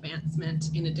technological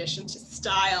advancement in addition to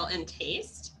style and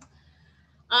taste.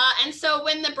 And so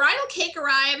when the bridal cake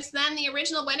arrives, then the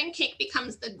original wedding cake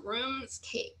becomes the groom's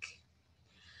cake.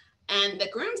 And the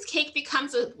groom's cake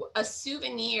becomes a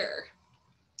souvenir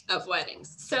of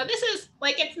weddings. So this is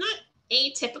like, it's not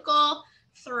atypical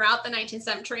throughout the 19th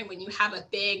century when you have a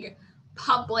big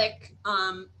public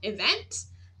event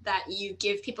that you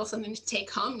give people something to take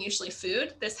home, usually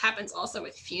food. This happens also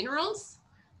with funerals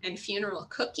and funeral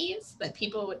cookies that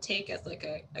people would take as like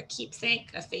a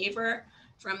keepsake, a favor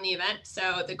from the event.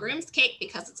 So the groom's cake,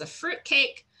 because it's a fruit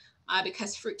cake,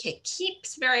 because fruit cake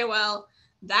keeps very well,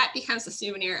 that becomes a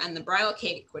souvenir. And the bridal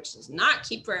cake, which does not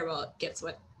keep very well,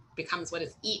 becomes what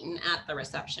is eaten at the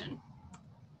reception.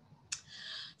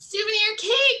 Souvenir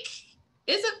cake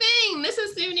is a thing. This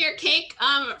is souvenir cake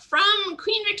from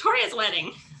Queen Victoria's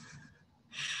wedding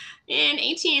in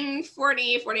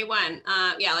 1840-41.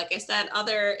 Yeah, like I said,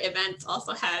 other events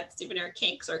also had souvenir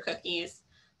cakes or cookies.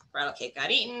 Bridal cake got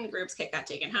eaten, groom's cake got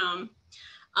taken home.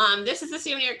 This is a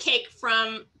souvenir cake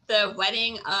from the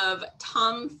wedding of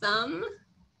Tom Thumb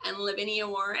and Lavinia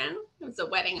Warren. It was a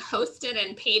wedding hosted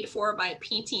and paid for by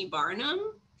P.T.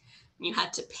 Barnum. You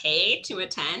had to pay to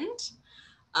attend,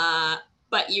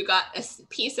 but you got a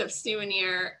piece of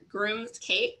souvenir groom's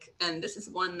cake, and this is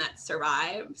one that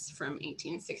survives from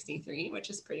 1863, which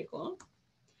is pretty cool.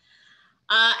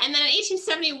 And then in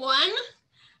 1871,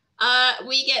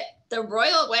 we get the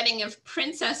royal wedding of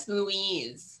Princess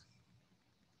Louise.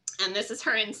 And this is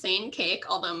her insane cake,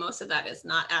 although most of that is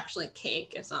not actually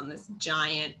cake. It's on this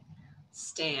giant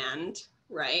stand,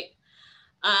 right?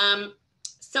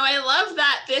 So I love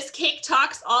that this cake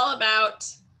talks all about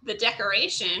the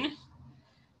decoration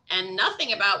and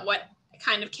nothing about what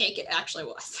kind of cake it actually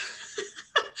was.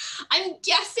 I'm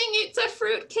guessing it's a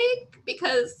fruit cake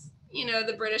because, you know,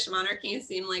 the British monarchy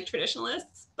seem like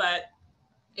traditionalists, but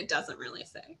it doesn't really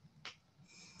say.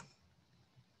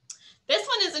 This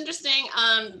one is interesting.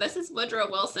 This is Woodrow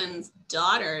Wilson's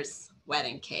daughter's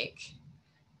wedding cake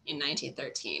in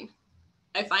 1913.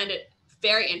 I find it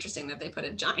very interesting that they put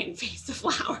a giant vase of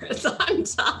flowers on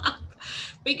top.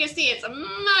 But you can see it's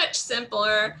much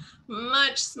simpler,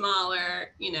 much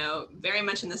smaller, you know, very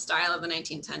much in the style of the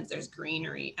 1910s. There's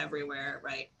greenery everywhere,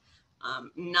 right?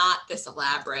 Not this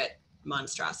elaborate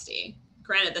monstrosity.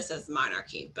 Granted, this is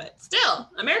monarchy, but still,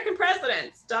 American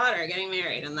president's daughter getting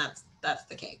married, and that's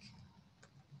the cake.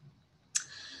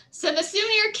 So the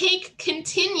souvenir cake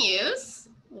continues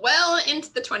well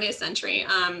into the 20th century.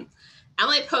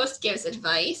 Emily Post gives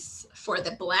advice for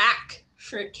the black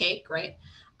fruit cake, right?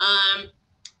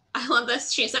 I love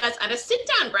this. She says, at a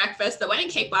sit-down breakfast, the wedding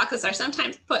cake boxes are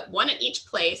sometimes put one at each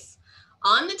place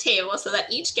on the table so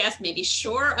that each guest may be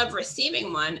sure of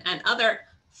receiving one, and other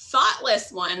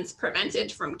thoughtless ones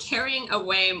prevented from carrying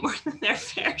away more than their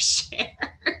fair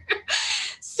share.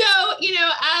 So, you know,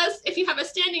 as if you have a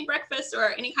standing breakfast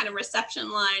or any kind of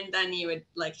reception line, then you would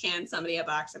like hand somebody a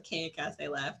box of cake as they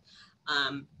left.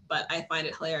 But I find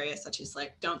it hilarious that she's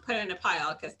like, don't put it in a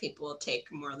pile because people will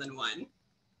take more than one.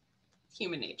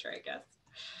 Human nature, I guess.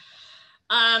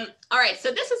 All right,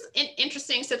 so this is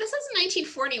interesting. So this is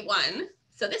 1941.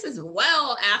 So this is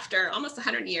well after, almost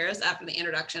 100 years after the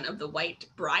introduction of the white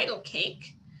bridal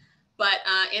cake. But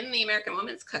in the American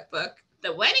Woman's Cookbook,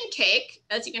 the wedding cake,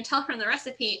 as you can tell from the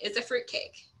recipe, is a fruit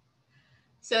cake.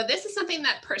 So this is something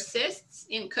that persists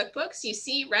in cookbooks. You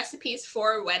see recipes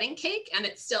for wedding cake and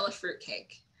it's still a fruit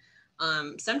cake.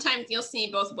 Sometimes you'll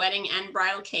see both wedding and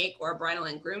bridal cake or bridal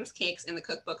and groom's cakes in the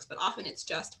cookbooks, but often it's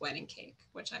just wedding cake,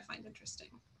 which I find interesting.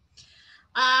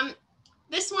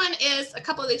 This one is a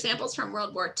couple of examples from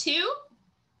World War II.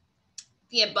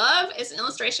 The above is an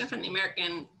illustration from the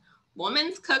American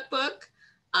Woman's Cookbook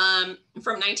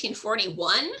from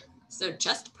 1941, so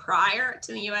just prior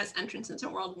to the US entrance into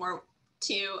World War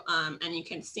II. And you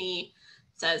can see,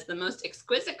 it says, the most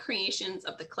exquisite creations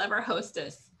of the clever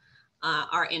hostess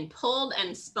are in pulled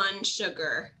and spun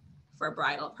sugar for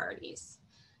bridal parties.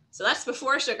 So that's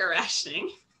before sugar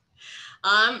rationing.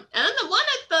 And then the one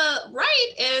at the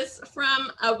right is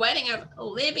from a wedding of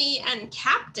Libby and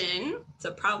Captain.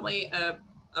 So probably a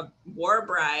war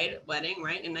bride wedding,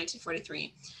 right, in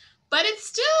 1943. But it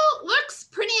still looks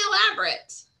pretty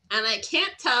elaborate. And I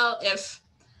can't tell if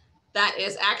that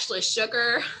is actually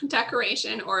sugar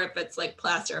decoration or if it's like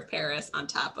plaster of Paris on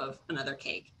top of another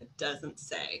cake. It doesn't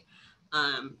say.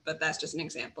 But that's just an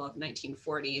example of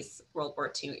 1940s World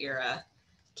War II era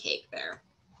cake there.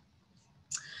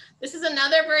 This is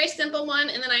another very simple one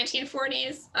in the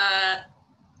 1940s.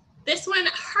 This one,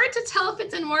 hard to tell if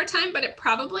it's in wartime, but it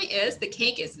probably is. The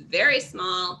cake is very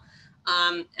small.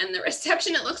 And the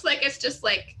reception, it looks like it's just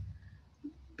like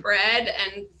bread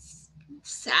and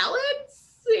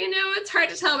salads. You know, it's hard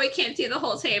to tell. We can't see the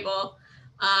whole table,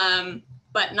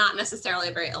 but not necessarily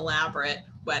a very elaborate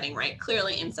wedding, right?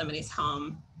 Clearly in somebody's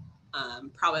home,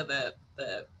 probably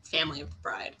the family of the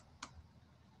bride.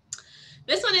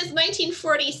 This one is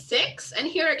 1946, and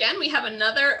here again we have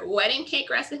another wedding cake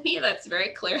recipe that's very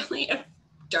clearly a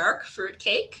dark fruit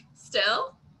cake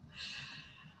still.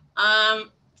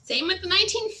 Same with the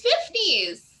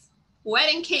 1950s.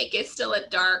 Wedding cake is still a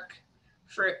dark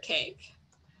fruit cake.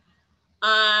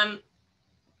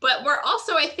 But we're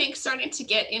also, I think, starting to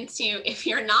get into, if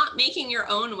you're not making your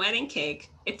own wedding cake,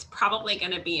 it's probably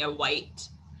going to be a white,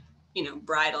 you know,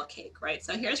 bridal cake, right?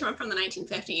 So here's one from the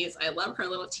 1950s. I love her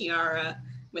little tiara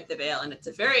with the veil, and it's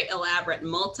a very elaborate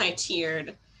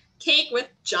multi-tiered cake with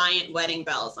giant wedding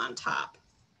bells on top.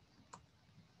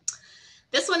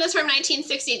 This one is from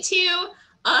 1962.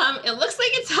 It looks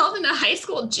like it's held in a high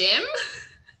school gym.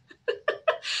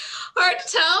 Hard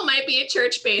to tell, might be a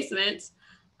church basement.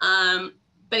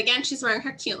 But again, she's wearing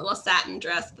her cute little satin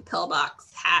dress, the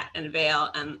pillbox hat and veil,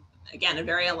 and again, a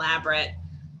very elaborate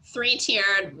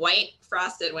 3-tiered white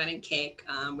frosted wedding cake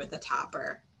with a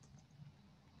topper.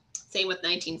 Same with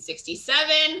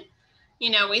 1967. You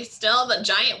know, we still, the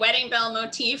giant wedding bell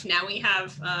motif. Now we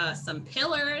have some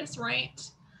pillars, right?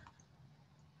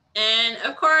 And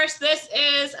of course, this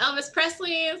is Elvis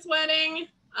Presley's wedding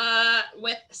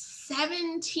with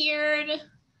 7-tiered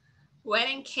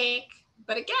wedding cake.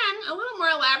 But again, a little more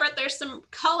elaborate. There's some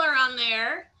color on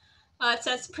there. It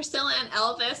says Priscilla and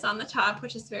Elvis on the top,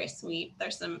 which is very sweet.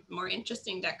 There's some more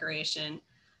interesting decoration,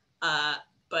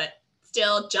 but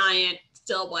still giant,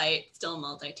 still white, still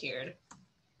multi-tiered.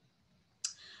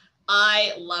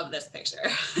 I love this picture.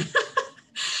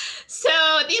 So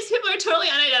these people are totally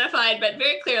unidentified, but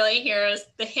very clearly here's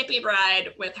the hippie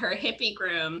bride with her hippie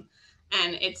groom.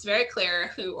 And it's very clear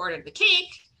who ordered the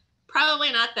cake.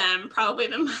 Probably not them, probably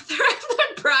the mother of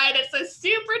the bride. It's a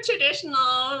super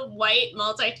traditional white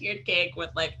multi-tiered cake with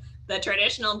like the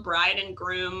traditional bride and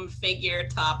groom figure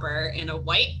topper in a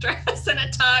white dress and a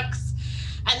tux.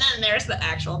 And then there's the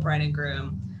actual bride and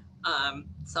groom.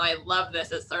 So I love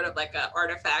this as sort of like an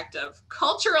artifact of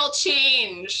cultural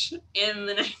change in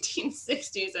the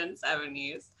 1960s and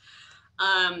 70s.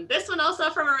 This one also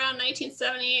from around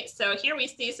 1970. So here we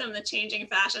see some of the changing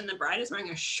fashion. The bride is wearing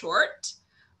a short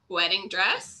wedding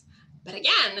dress, but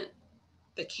again,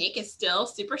 the cake is still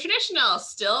super traditional,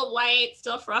 still white,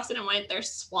 still frosted and white. There's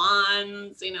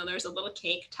swans, you know, there's a little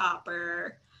cake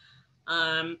topper.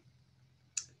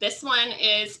 This one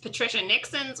is Patricia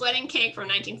Nixon's wedding cake from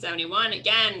 1971.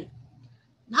 Again,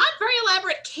 not very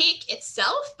elaborate cake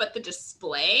itself, but the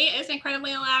display is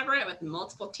incredibly elaborate with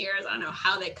multiple tiers. I don't know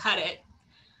how they cut it,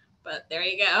 but there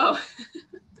you go.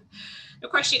 Of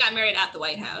course, she got married at the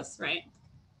White House, right?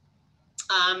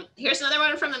 Here's another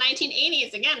one from the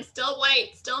 1980s. Again, still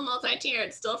white, still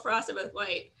multi-tiered, still frosted with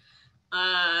white.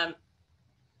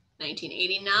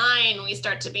 1989, we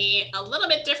start to be a little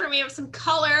bit different. We have some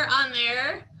color on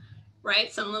there, right?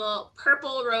 Some little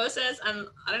purple roses. I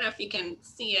don't know if you can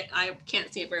see it. I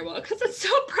can't see it very well because it's so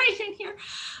bright in here.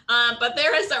 But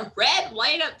there is a red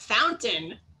light up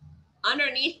fountain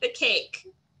underneath the cake,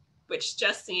 which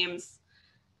just seems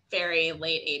very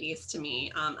late 80s to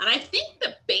me. And I think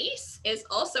the base is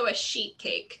also a sheet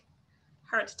cake.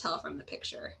 Hard to tell from the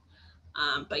picture.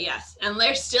 But yes, and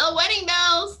there's still wedding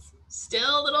bells,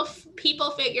 still little people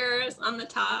figures on the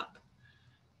top,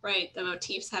 right? The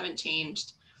motifs haven't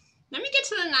changed. Then we get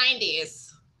to the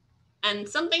 90s, and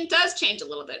something does change a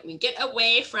little bit. We get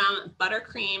away from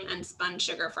buttercream and spun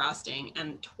sugar frosting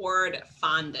and toward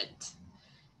fondant.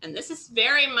 And this is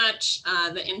very much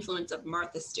the influence of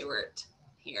Martha Stewart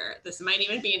here. This might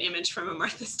even be an image from a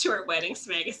Martha Stewart weddings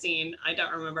magazine. I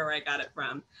don't remember where I got it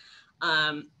from.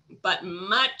 But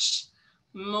much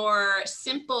more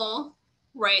simple,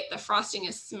 right? The frosting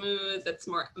is smooth, it's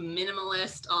more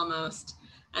minimalist almost.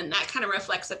 And that kind of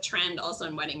reflects a trend also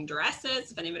in wedding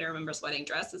dresses. If anybody remembers wedding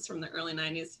dresses from the early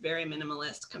 90s, very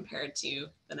minimalist compared to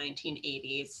the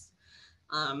 1980s,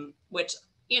 which,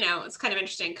 you know, it's kind of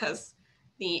interesting because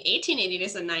the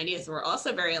 1880s and 90s were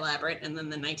also very elaborate, and then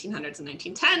the 1900s and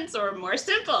 1910s were more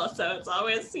simple. So it's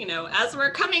always, you know, as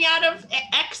we're coming out of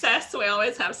excess, we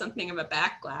always have something of a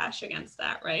backlash against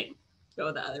that, right?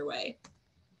 Go the other way.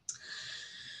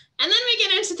 And then we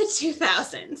get into the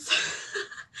 2000s.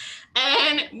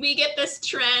 And we get this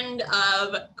trend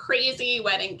of crazy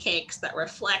wedding cakes that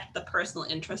reflect the personal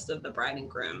interests of the bride and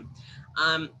groom.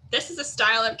 This is a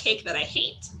style of cake that I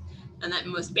hate, and that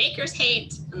most bakers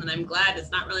hate, and then I'm glad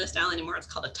it's not really a style anymore. It's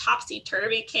called a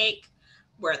topsy-turvy cake,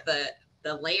 where the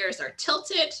layers are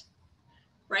tilted,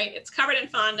 right? It's covered in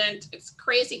fondant, it's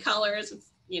crazy colors,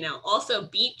 it's, you know, also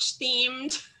beach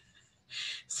themed.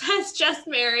 Says just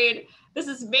married. This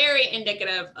is very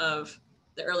indicative of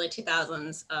the early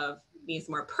 2000s of these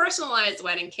more personalized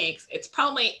wedding cakes. It's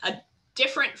probably a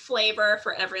different flavor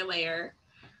for every layer,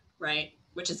 right?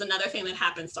 Which is another thing that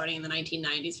happened starting in the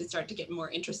 1990s. We start to get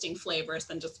more interesting flavors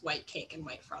than just white cake and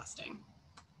white frosting.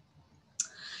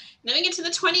 Then we get to the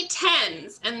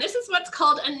 2010s, and this is what's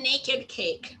called a naked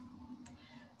cake.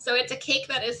 So it's a cake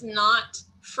that is not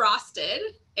frosted,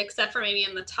 except for maybe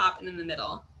in the top and in the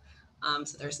middle.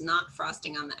 So there's not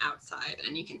frosting on the outside,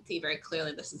 and you can see very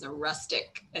clearly this is a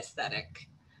rustic aesthetic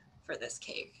for this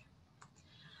cake.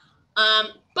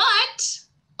 But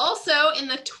also in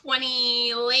the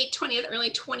late 20th,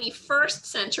 early 21st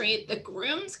century, the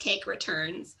groom's cake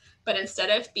returns, but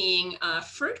instead of being a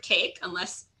fruit cake,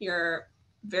 unless your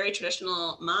very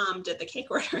traditional mom did the cake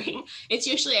ordering, it's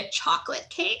usually a chocolate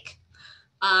cake,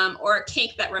 or a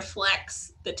cake that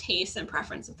reflects the taste and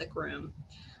preference of the groom.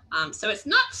 So it's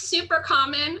not super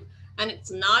common, and it's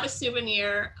not a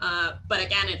souvenir, but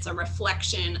again, it's a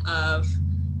reflection of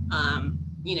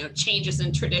you know, changes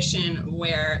in tradition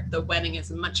where the wedding is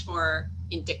much more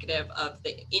indicative of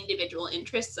the individual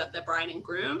interests of the bride and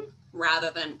groom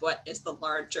rather than what is the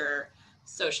larger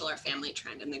social or family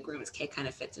trend. And the groom's cake kind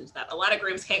of fits into that. A lot of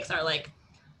groom's cakes are like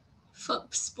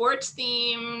sports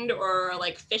themed or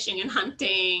like fishing and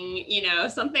hunting, you know,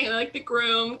 something like the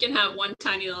groom can have one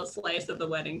tiny little slice of the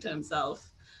wedding to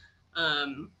himself.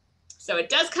 So it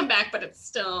does come back, but it's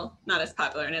still not as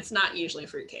popular, and it's not usually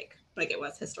fruitcake like it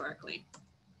was historically.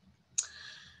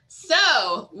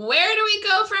 So where do we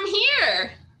go from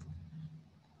here?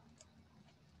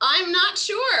 I'm not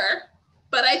sure,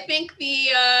 but I think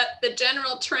the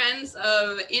general trends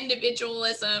of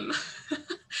individualism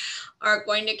are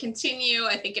going to continue.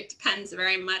 I think it depends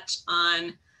very much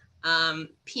on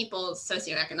people's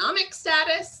socioeconomic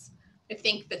status. I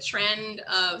think the trend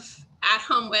of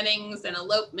at-home weddings and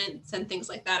elopements and things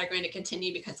like that are going to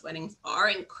continue because weddings are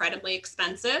incredibly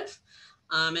expensive,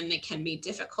 and they can be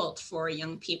difficult for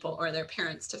young people or their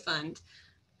parents to fund.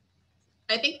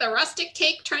 I think the rustic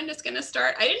cake trend is going to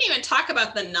start. I didn't even talk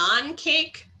about the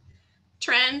non-cake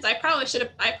trends. I probably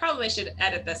should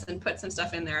edit this and put some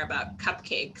stuff in there about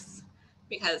cupcakes,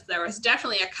 because there was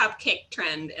definitely a cupcake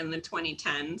trend in the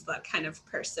 2010s that kind of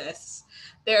persists.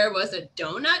 There was a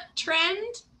donut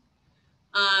trend,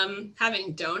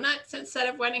 having donuts instead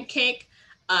of wedding cake.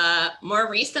 More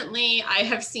recently, I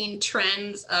have seen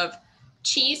trends of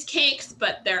cheesecakes,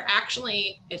 but they're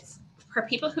actually, it's for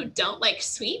people who don't like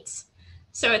sweets.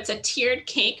 So it's a tiered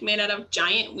cake made out of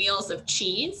giant wheels of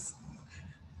cheese,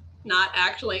 not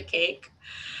actually cake.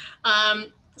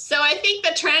 So I think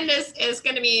the trend is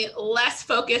going to be less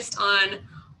focused on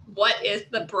what is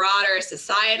the broader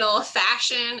societal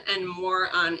fashion and more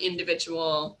on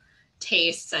individual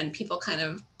tastes and people kind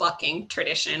of bucking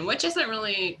tradition, which isn't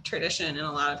really tradition in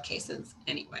a lot of cases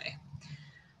anyway.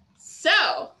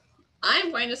 So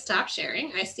I'm going to stop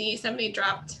sharing. I see somebody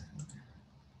dropped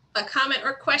a comment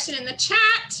or question in the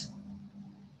chat.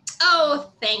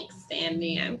 Oh, thanks,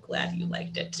 Sandy. I'm glad you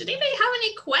liked it. Did anybody have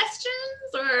any questions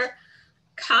or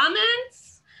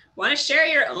comments? Want to share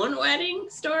your own wedding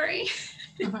story?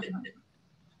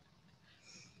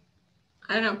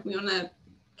 I don't know. We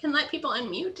can let people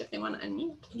unmute if they want to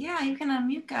unmute. Yeah, you can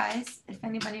unmute, guys, if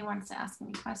anybody wants to ask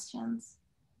any questions.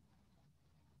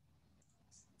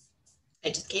 I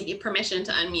just gave you permission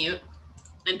to unmute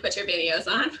and put your videos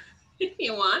on if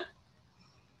you want.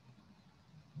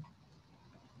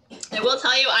 I will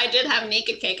tell you, I did have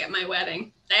naked cake at my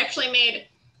wedding. I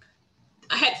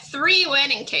had 3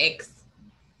 wedding cakes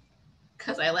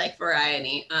because I like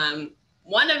variety.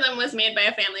 One of them was made by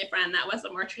a family friend. That was the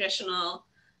more traditional,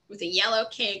 with a yellow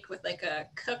cake with like a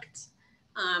cooked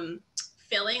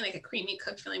filling, like a creamy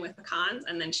cooked filling with pecans.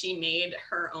 And then she made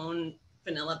her own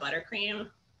vanilla buttercream.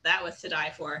 That was to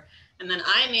die for. And then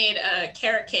I made a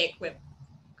carrot cake with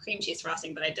cream cheese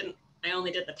frosting, but I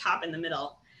only did the top and the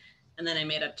middle. And then I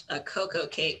made a cocoa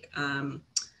cake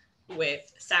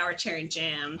with sour cherry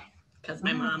jam because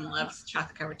my mom loves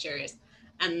chocolate covered cherries.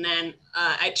 And then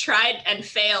I tried and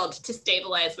failed to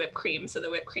stabilize whipped cream, so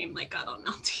the whipped cream like got all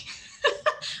melty.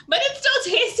 But it still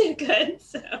tasted good.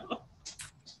 So,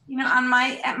 you know,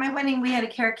 at my wedding we had a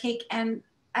carrot cake, and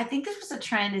I think this was a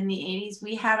trend in the 80s.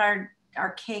 We had our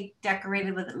cake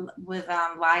decorated with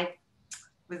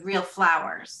real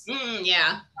flowers.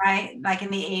 Yeah. Right? Like in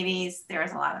the 80s, there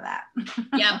was a lot of that.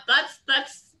 Yeah,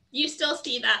 that's you still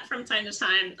see that from time to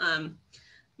time.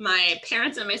 My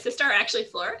parents and my sister are actually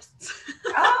florists.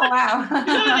 Oh, wow.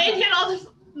 So they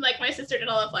did my sister did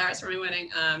all the flowers for my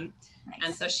wedding. Nice.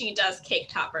 And so she does cake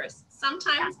toppers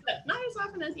sometimes, but not as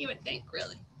often as you would think,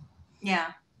 really.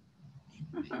 Yeah.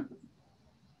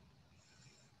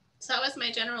 So that was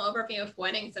my general overview of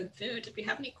weddings and food. If you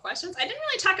have any questions, I didn't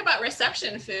really talk about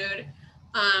reception food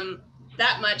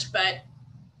that much, but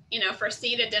you know, for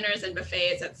seated dinners and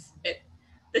buffets,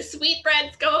 the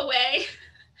sweetbreads go away.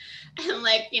 And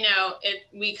like, you know,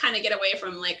 we kind of get away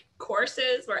from like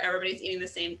courses where everybody's eating the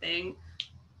same thing.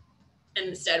 And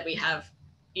instead we have,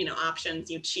 you know,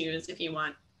 options. You choose if you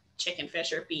want chicken,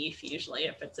 fish, or beef. Usually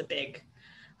if it's a big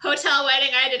hotel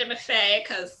wedding, I did a buffet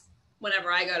because whenever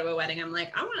I go to a wedding, I'm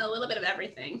like, I want a little bit of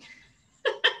everything.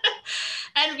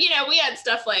 And, you know, we had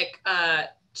stuff like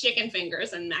chicken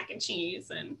fingers and mac and cheese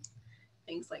and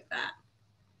things like that.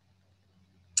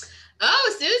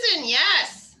 Oh, Susan,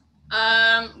 yes.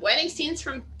 Wedding scenes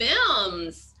from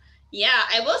films. Yeah,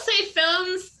 I will say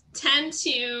films tend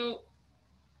to,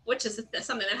 which is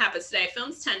something that happens today,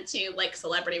 films tend to, like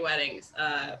celebrity weddings,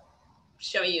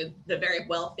 show you the very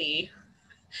wealthy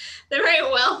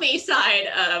side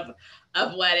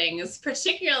of weddings,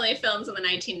 particularly films in the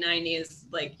 1990s.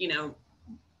 Like, you know,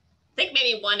 I think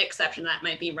maybe one exception that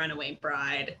might be Runaway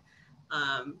Bride.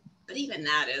 But even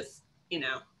that is, you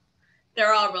know,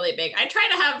 they're all really big. I try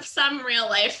to have some real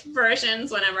life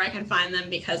versions whenever I can find them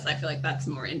because I feel like that's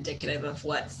more indicative of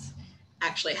what's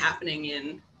actually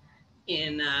happening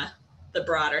in the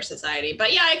broader society.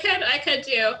 But yeah, I could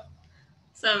do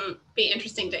be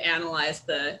interesting to analyze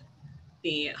the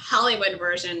Hollywood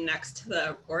version next to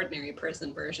the ordinary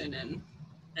person version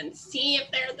and see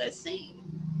if they're the same.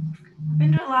 I've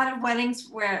been to a lot of weddings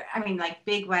where, I mean, like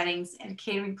big weddings and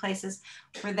catering places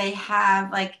where they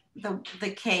have like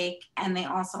the cake and they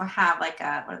also have like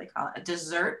what do they call it? A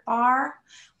dessert bar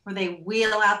where they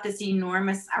wheel out this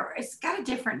enormous, it's got a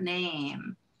different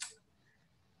name.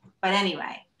 But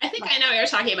anyway. I think I know what you're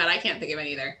talking about. I can't think of it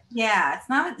either. Yeah, it's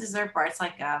not a dessert bar. It's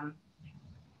like a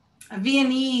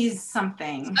Viennese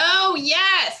something. Oh,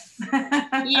 yes.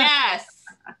 Yes.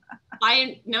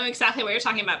 I know exactly what you're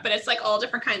talking about, but it's like all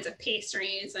different kinds of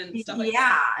pastries and stuff like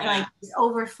that. Yeah, like it's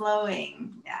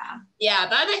overflowing. Yeah. Yeah,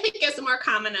 that I think is more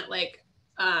common at like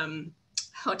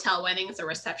hotel weddings or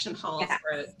reception halls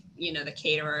where, you know, the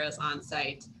caterer is on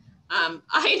site.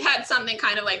 I had something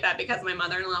kind of like that because my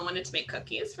mother-in-law wanted to make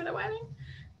cookies for the wedding.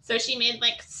 So she made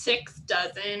like 6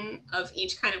 dozen of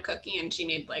each kind of cookie and she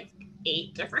made like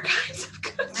 8 different kinds of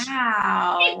cookies.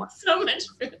 Wow. So much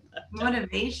food.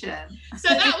 Motivation. So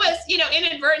that was, you know,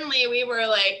 inadvertently we were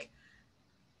like,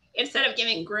 instead of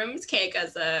giving Groom's cake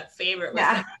as a favorite, was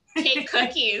like, take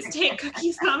cookies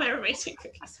home, everybody take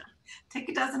cookies home. Take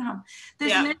a dozen home.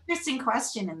 There's an interesting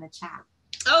question in the chat.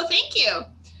 Oh, thank you.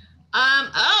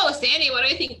 Oh, Sandy, what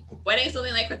do you think weddings will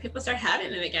be like when people start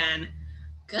having them again?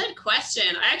 Good question.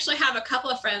 I actually have a couple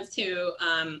of friends who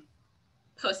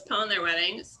postponed their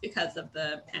weddings because of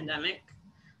the pandemic.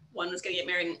 One was going to get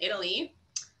married in Italy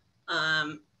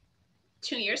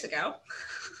 2 years ago.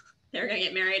 They were going to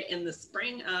get married in the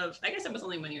spring of, I guess it was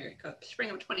only 1 year ago, spring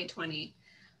of 2020.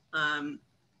 And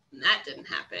that didn't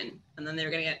happen. And then they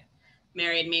were going to get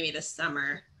married maybe this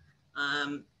summer.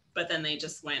 But then they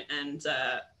just went and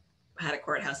had a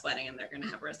courthouse wedding, and they're going to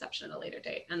have a reception at a later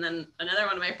date. And then another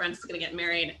one of my friends is going to get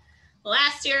married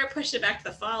last year, pushed it back to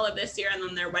the fall of this year, and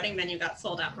then their wedding venue got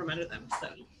sold out from under them. So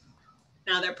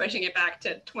now they're pushing it back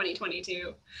to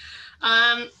 2022.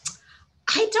 I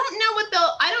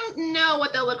don't know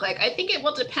what they'll look like. I think it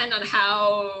will depend on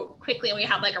how quickly we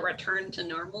have like a return to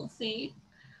normalcy.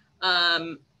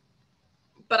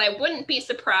 But I wouldn't be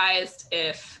surprised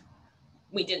if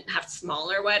we didn't have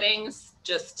smaller weddings,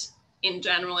 just in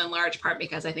general, in large part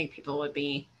because I think people would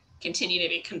continue to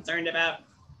be concerned about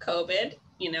COVID,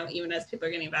 even as people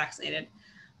are getting vaccinated.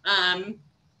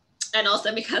 And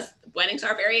also because weddings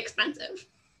are very expensive.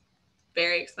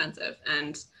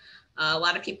 And a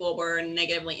lot of people were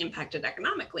negatively impacted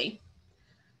economically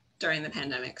during the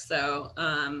pandemic. So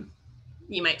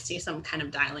you might see some kind of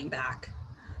dialing back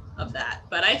of that.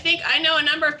 But I know a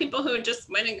number of people who just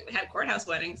went and had courthouse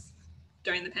weddings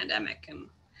during the pandemic. And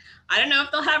I don't know if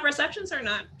they'll have receptions or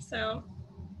not. So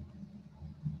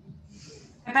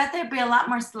I bet there'd be a lot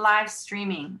more live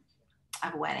streaming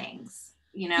of weddings.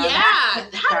 Yeah,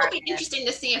 that would be interesting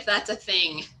to see if that's a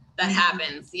thing that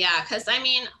happens. Yeah, because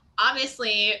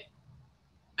obviously,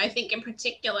 I think in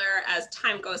particular, as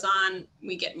time goes on,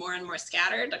 we get more and more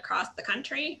scattered across the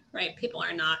country, right? People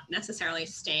are not necessarily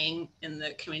staying in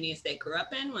the communities they grew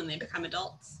up in when they become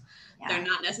adults. Yeah. They're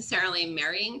not necessarily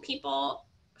marrying people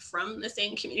from the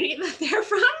same community that they're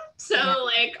from. So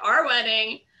like our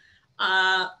wedding,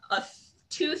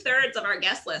 2/3 of our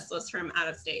guest list was from out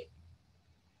of state.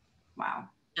 Wow.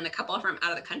 And a couple from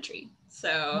out of the country.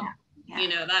 So,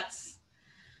 that's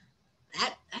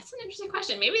an interesting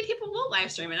question. Maybe people will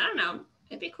live stream it. I don't know.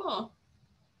 It'd be cool.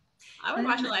 I would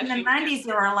watch a live stream. In the 90s,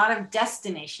 there were a lot of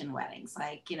destination weddings,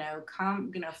 like,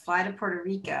 fly to Puerto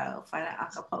Rico, fly to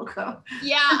Acapulco.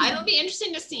 Yeah, it'll be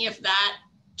interesting to see if that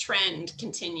trend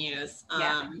continues.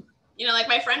 Like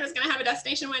my friend was going to have a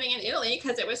destination wedding in Italy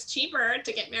because it was cheaper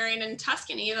to get married in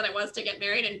Tuscany than it was to get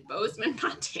married in Bozeman,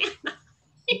 Montana.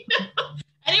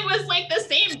 And it was like the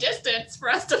same distance for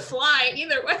us to fly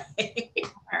either way.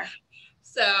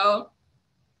 So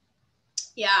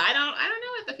I don't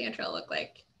know what the future will look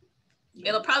like.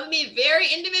 It'll probably be very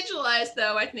individualized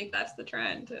though. I think that's the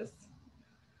trend, is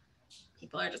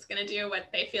people are just going to do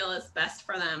what they feel is best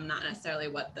for them, not necessarily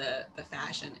what the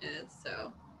fashion is.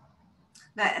 So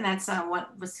that's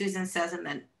what Susan says in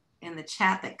the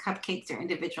chat, that cupcakes or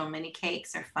individual mini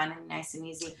cakes are fun and nice and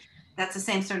easy. That's the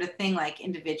same sort of thing, like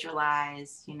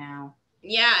individualized,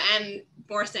 Yeah, and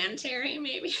more sanitary,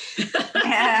 maybe.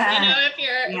 Yeah.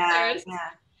 If there's,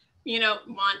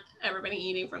 want everybody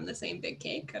eating from the same big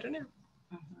cake. I don't know.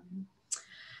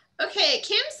 Okay,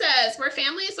 Kim says, were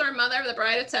families or mother of the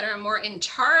bride, etc., more in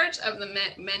charge of the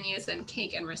menus and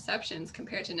cake and receptions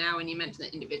compared to now when you mentioned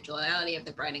the individuality of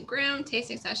the bride and groom,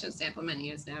 tasting sessions, sample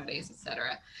menus nowadays,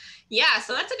 etc.? Yeah,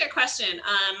 so that's a good question.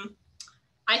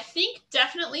 I think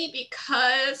definitely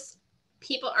because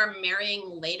people are marrying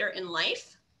later in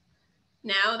life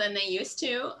now than they used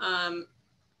to,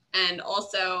 and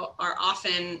also are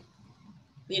often,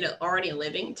 already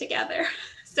living together.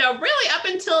 So really up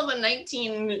until the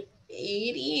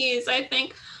 1980s, I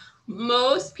think,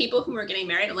 most people who were getting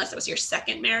married, unless it was your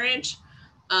second marriage,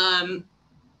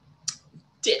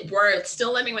 were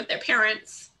still living with their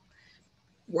parents,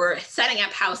 were setting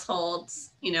up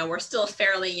households, were still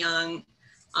fairly young.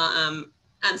 And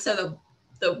so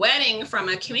the wedding from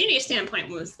a community standpoint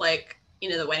was like,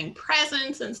 the wedding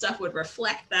presents and stuff would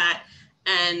reflect that.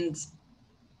 And,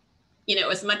 it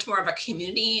was much more of a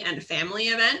community and family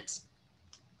event.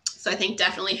 So I think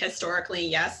definitely historically,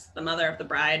 yes, the mother of the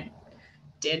bride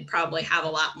did probably have a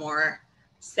lot more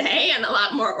say and a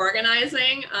lot more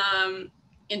organizing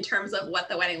in terms of what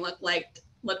the wedding looked like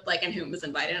and who was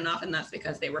invited. And often that's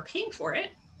because they were paying for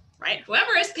it, right?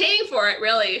 Whoever is paying for it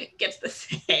really gets the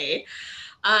say.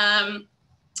 But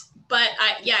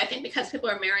I think because people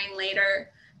are marrying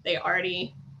later, they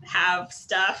already have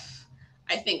stuff.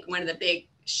 I think one of the big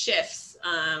shifts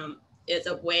is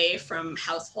away from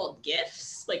household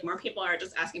gifts. Like more people are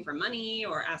just asking for money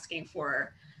or asking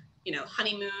for,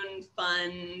 honeymoon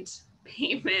fund,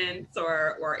 payments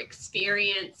or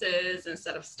experiences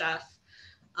instead of stuff.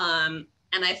 And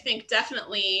I think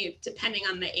definitely depending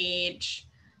on the age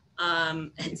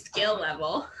and skill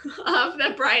level of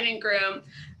the bride and groom,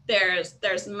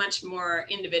 there's much more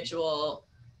individual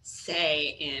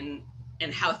say in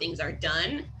how things are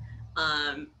done,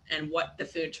 and what the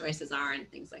food choices are and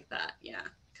things like that. Yeah,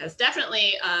 because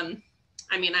definitely,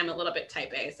 I mean, I'm a little bit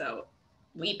type A, so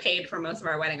we paid for most of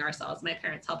our wedding ourselves. My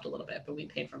parents helped a little bit, but we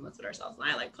paid for most of it ourselves, and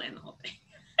I like planning the whole thing.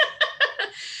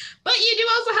 But you do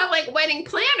also have like wedding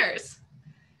planners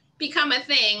become a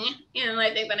thing in,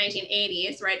 I think, the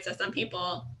 1980s, right? So some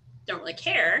people don't really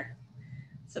care,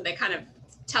 so they kind of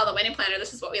tell the wedding planner,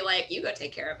 this is what we like, you go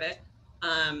take care of it.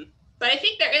 But I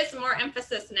think there is more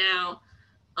emphasis now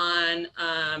on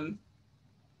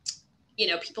you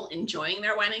know, people enjoying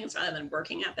their weddings rather than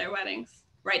working at their weddings,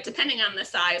 right? Depending on the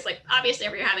size. Like obviously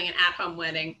if you're having an at-home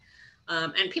wedding,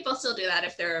 and people still do that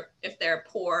if they're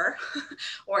poor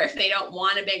or if they don't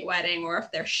want a big wedding, or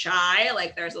if they're shy.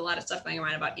 Like there's a lot of stuff going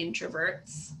around about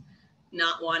introverts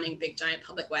not wanting big giant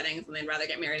public weddings, and they'd rather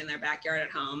get married in their backyard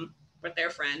at home with their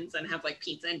friends and have like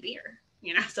pizza and beer,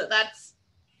 you know? So that's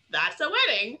a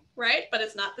wedding, right? But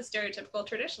it's not the stereotypical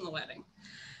traditional wedding.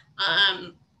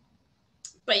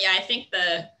 But yeah, I think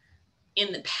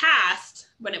in the past,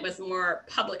 when it was more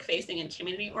public facing and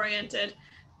community oriented,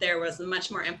 there was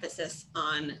much more emphasis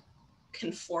on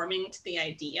conforming to the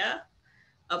idea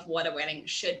of what a wedding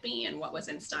should be and what was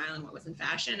in style and what was in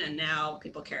fashion. And now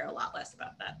people care a lot less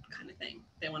about that kind of thing.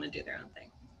 They want to do their own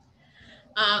thing.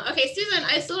 Okay, Susan,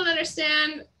 I still don't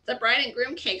understand the bride and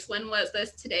groom cakes. When was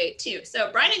this? Today too?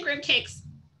 So bride and groom cakes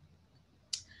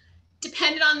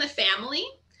depended on the family.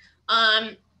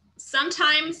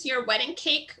 Sometimes your wedding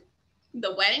cake,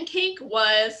 the wedding cake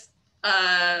was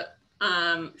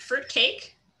fruit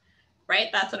cake, right?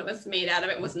 That's what it was made out of.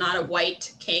 It was not a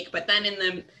white cake. But then in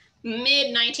the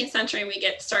mid 19th century, we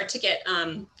start to get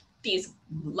these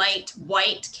light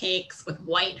white cakes with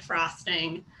white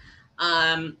frosting.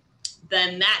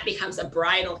 Then that becomes a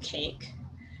bridal cake.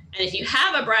 And if you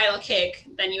have a bridal cake,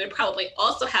 then you would probably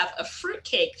also have a fruit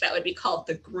cake that would be called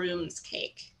the groom's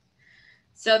cake.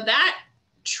 So that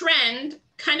trend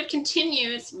kind of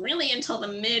continues really until the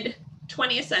mid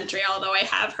 20th century, although I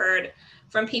have heard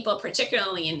from people,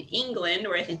 particularly in England,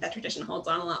 where I think that tradition holds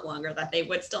on a lot longer, that they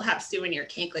would still have souvenir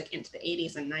cake like into the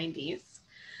 80s and 90s.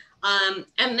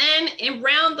 And then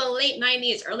around the late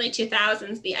 90s, early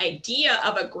 2000s, the idea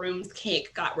of a groom's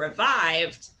cake got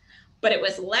revived, but it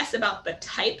was less about the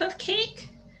type of cake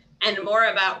and more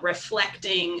about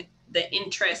reflecting the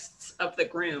interests of the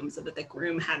groom, so that the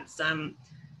groom had some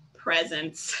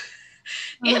presence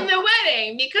in the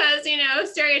wedding, because, you know,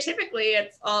 stereotypically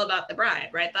it's all about the bride,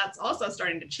 right? That's also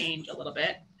starting to change a little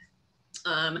bit.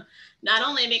 Not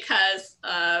only because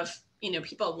of, you know,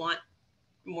 people want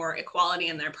more equality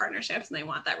in their partnerships and they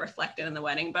want that reflected in the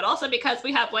wedding, but also because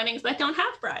we have weddings that don't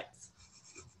have brides,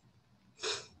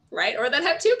 right? Or that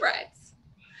have two brides.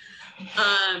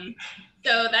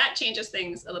 So that changes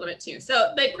things a little bit too.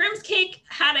 So the groom's cake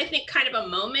had, I think, kind of a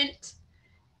moment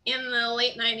in the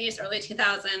late 90s, early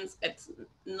 2000s. It's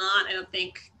not, I don't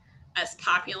think, as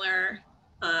popular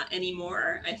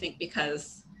anymore. I think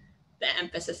because the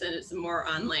emphasis is more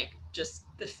on like just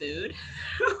the food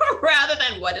rather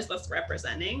than what is this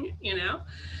representing, you know?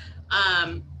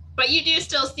 But you do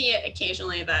still see it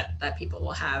occasionally that people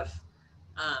will have,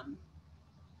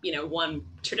 you know, one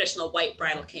traditional white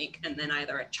bridal cake and then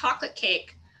either a chocolate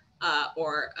cake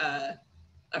or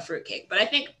a fruit cake. But I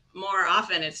think more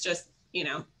often it's just, you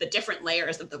know, the different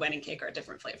layers of the wedding cake are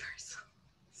different flavors.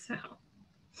 So,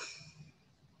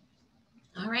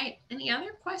 all right. Any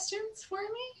other questions for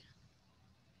me?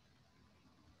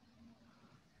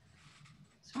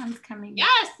 This one's coming.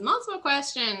 Yes, multiple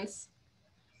questions.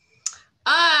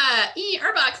 E.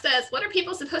 Urbach says, what are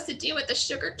people supposed to do with the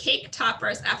sugar cake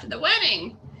toppers after the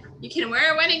wedding? You can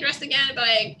wear a wedding dress again, but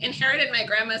I inherited my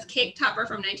grandma's cake topper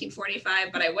from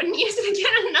 1945, but I wouldn't use it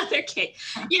again on another cake.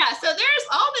 Yeah, so there's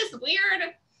all this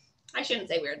weird, I shouldn't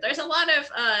say weird, there's a lot of,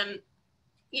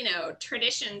 you know,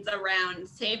 traditions around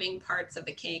saving parts of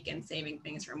the cake and saving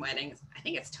things from weddings. I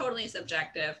think it's totally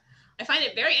subjective. I find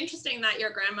it very interesting that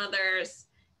your grandmother's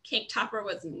cake topper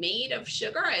was made of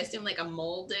sugar. I assume like a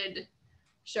molded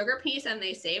sugar piece, and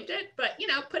they saved it, but, you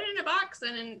know, put it in a box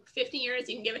and in 50 years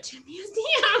you can give it to a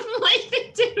museum like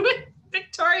they did with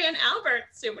Victoria and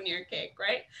Albert's souvenir cake,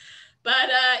 right? But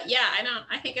yeah,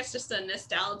 I think it's just a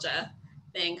nostalgia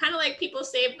thing, kind of like people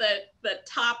save the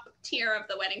top tier of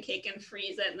the wedding cake and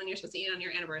freeze it, and then you're supposed to eat it on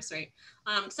your anniversary.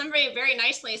 Somebody very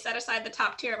nicely set aside the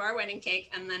top tier of our wedding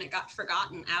cake, and then it got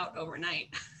forgotten out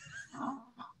overnight.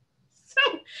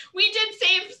 So we did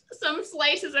save some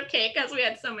slices of cake because we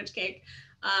had so much cake.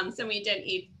 So we did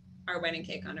eat our wedding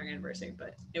cake on our anniversary,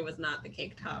 but it was not the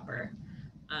cake topper,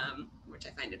 which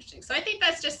I find interesting. So I think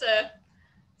that's just a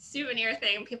souvenir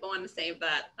thing. People want to save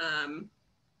that.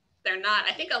 They're not,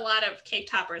 I think a lot of cake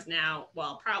toppers now,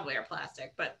 well, probably are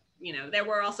plastic, but you know, there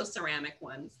were also ceramic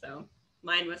ones. So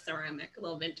mine was ceramic, a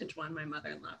little vintage one my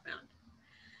mother-in-law found.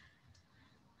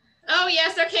 Oh,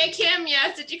 yes. Okay, Kim.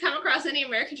 Yes. Did you come across any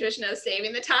American tradition of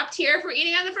saving the top tier for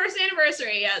eating on the first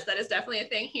anniversary? Yes, that is definitely a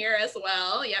thing here as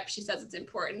well. Yep. She says it's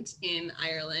important in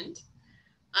Ireland.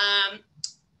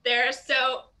 There's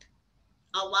so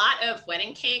a lot of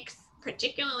wedding cakes,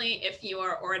 particularly if you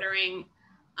are ordering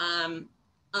an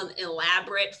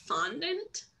elaborate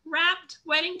fondant wrapped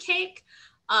wedding cake,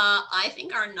 I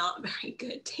think are not very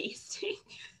good tasting.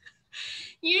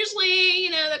 Usually, you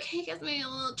know, the cake is maybe a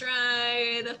little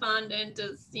dry. The fondant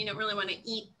is, you don't really want to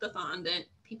eat the fondant.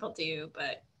 People do,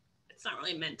 but it's not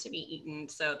really meant to be eaten.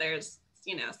 So there's,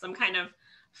 you know, some kind of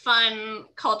fun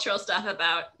cultural stuff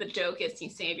about the joke is you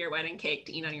save your wedding cake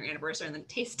to eat on your anniversary and then it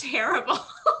tastes terrible.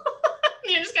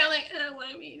 You're just kind of like, oh, why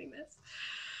am I eating this?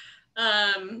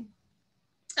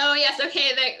 Oh, yes.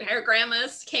 Okay. Her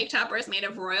grandma's cake topper is made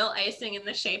of royal icing in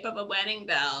the shape of a wedding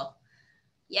bell.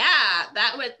 Yeah,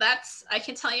 that's, I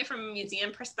can tell you from a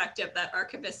museum perspective that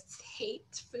archivists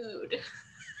hate food,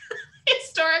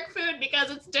 historic food, because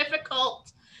it's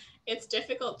difficult. It's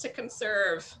difficult to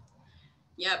conserve.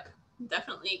 Yep,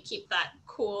 definitely keep that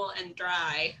cool and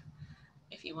dry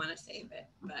if you want to save it.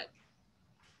 But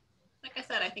like I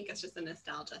said, I think it's just a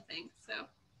nostalgia thing. So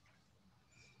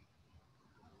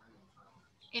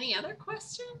any other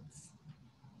questions?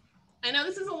 I know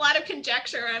this is a lot of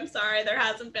conjecture. I'm sorry, there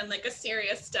hasn't been like a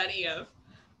serious study of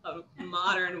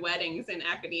modern weddings in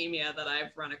academia that I've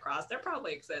run across. There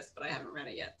probably exists, but I haven't read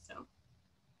it yet. So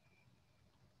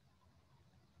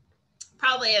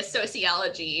probably a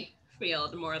sociology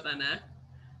field more than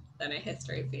a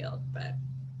history field. But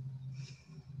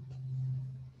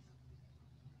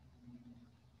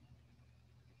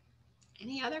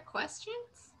any other questions?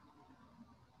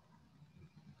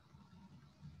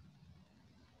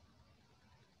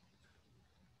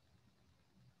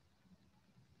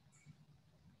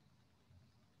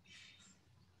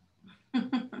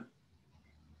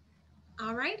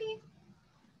 All righty.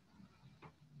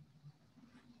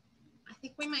 I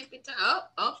think we might be done.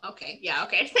 Oh, okay. Yeah,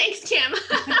 okay. Thanks, Kim.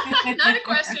 Not a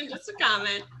question, just a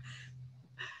comment.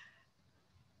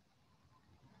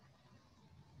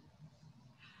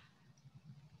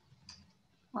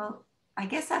 Well, I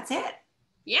guess that's it.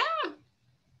 Yeah.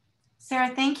 Sarah,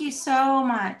 thank you so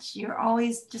much. You're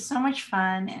always just so much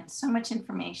fun and so much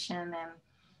information, and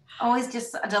always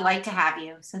just a delight to have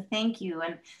you. So thank you.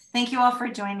 And thank you all for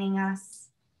joining us.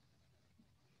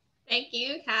 Thank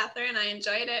you, Catherine. I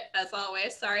enjoyed it as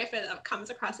always. Sorry if it comes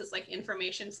across as like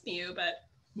information spew, but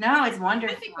no, it's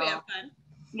wonderful. I think we have fun.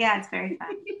 Yeah, it's very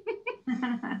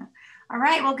fun. All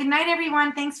right. Well, good night,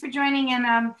 everyone. Thanks for joining,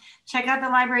 and check out the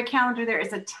library calendar. There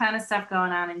is a ton of stuff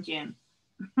going on in June.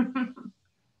 Bye.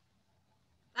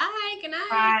 Good night.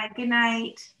 Bye. Good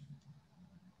night.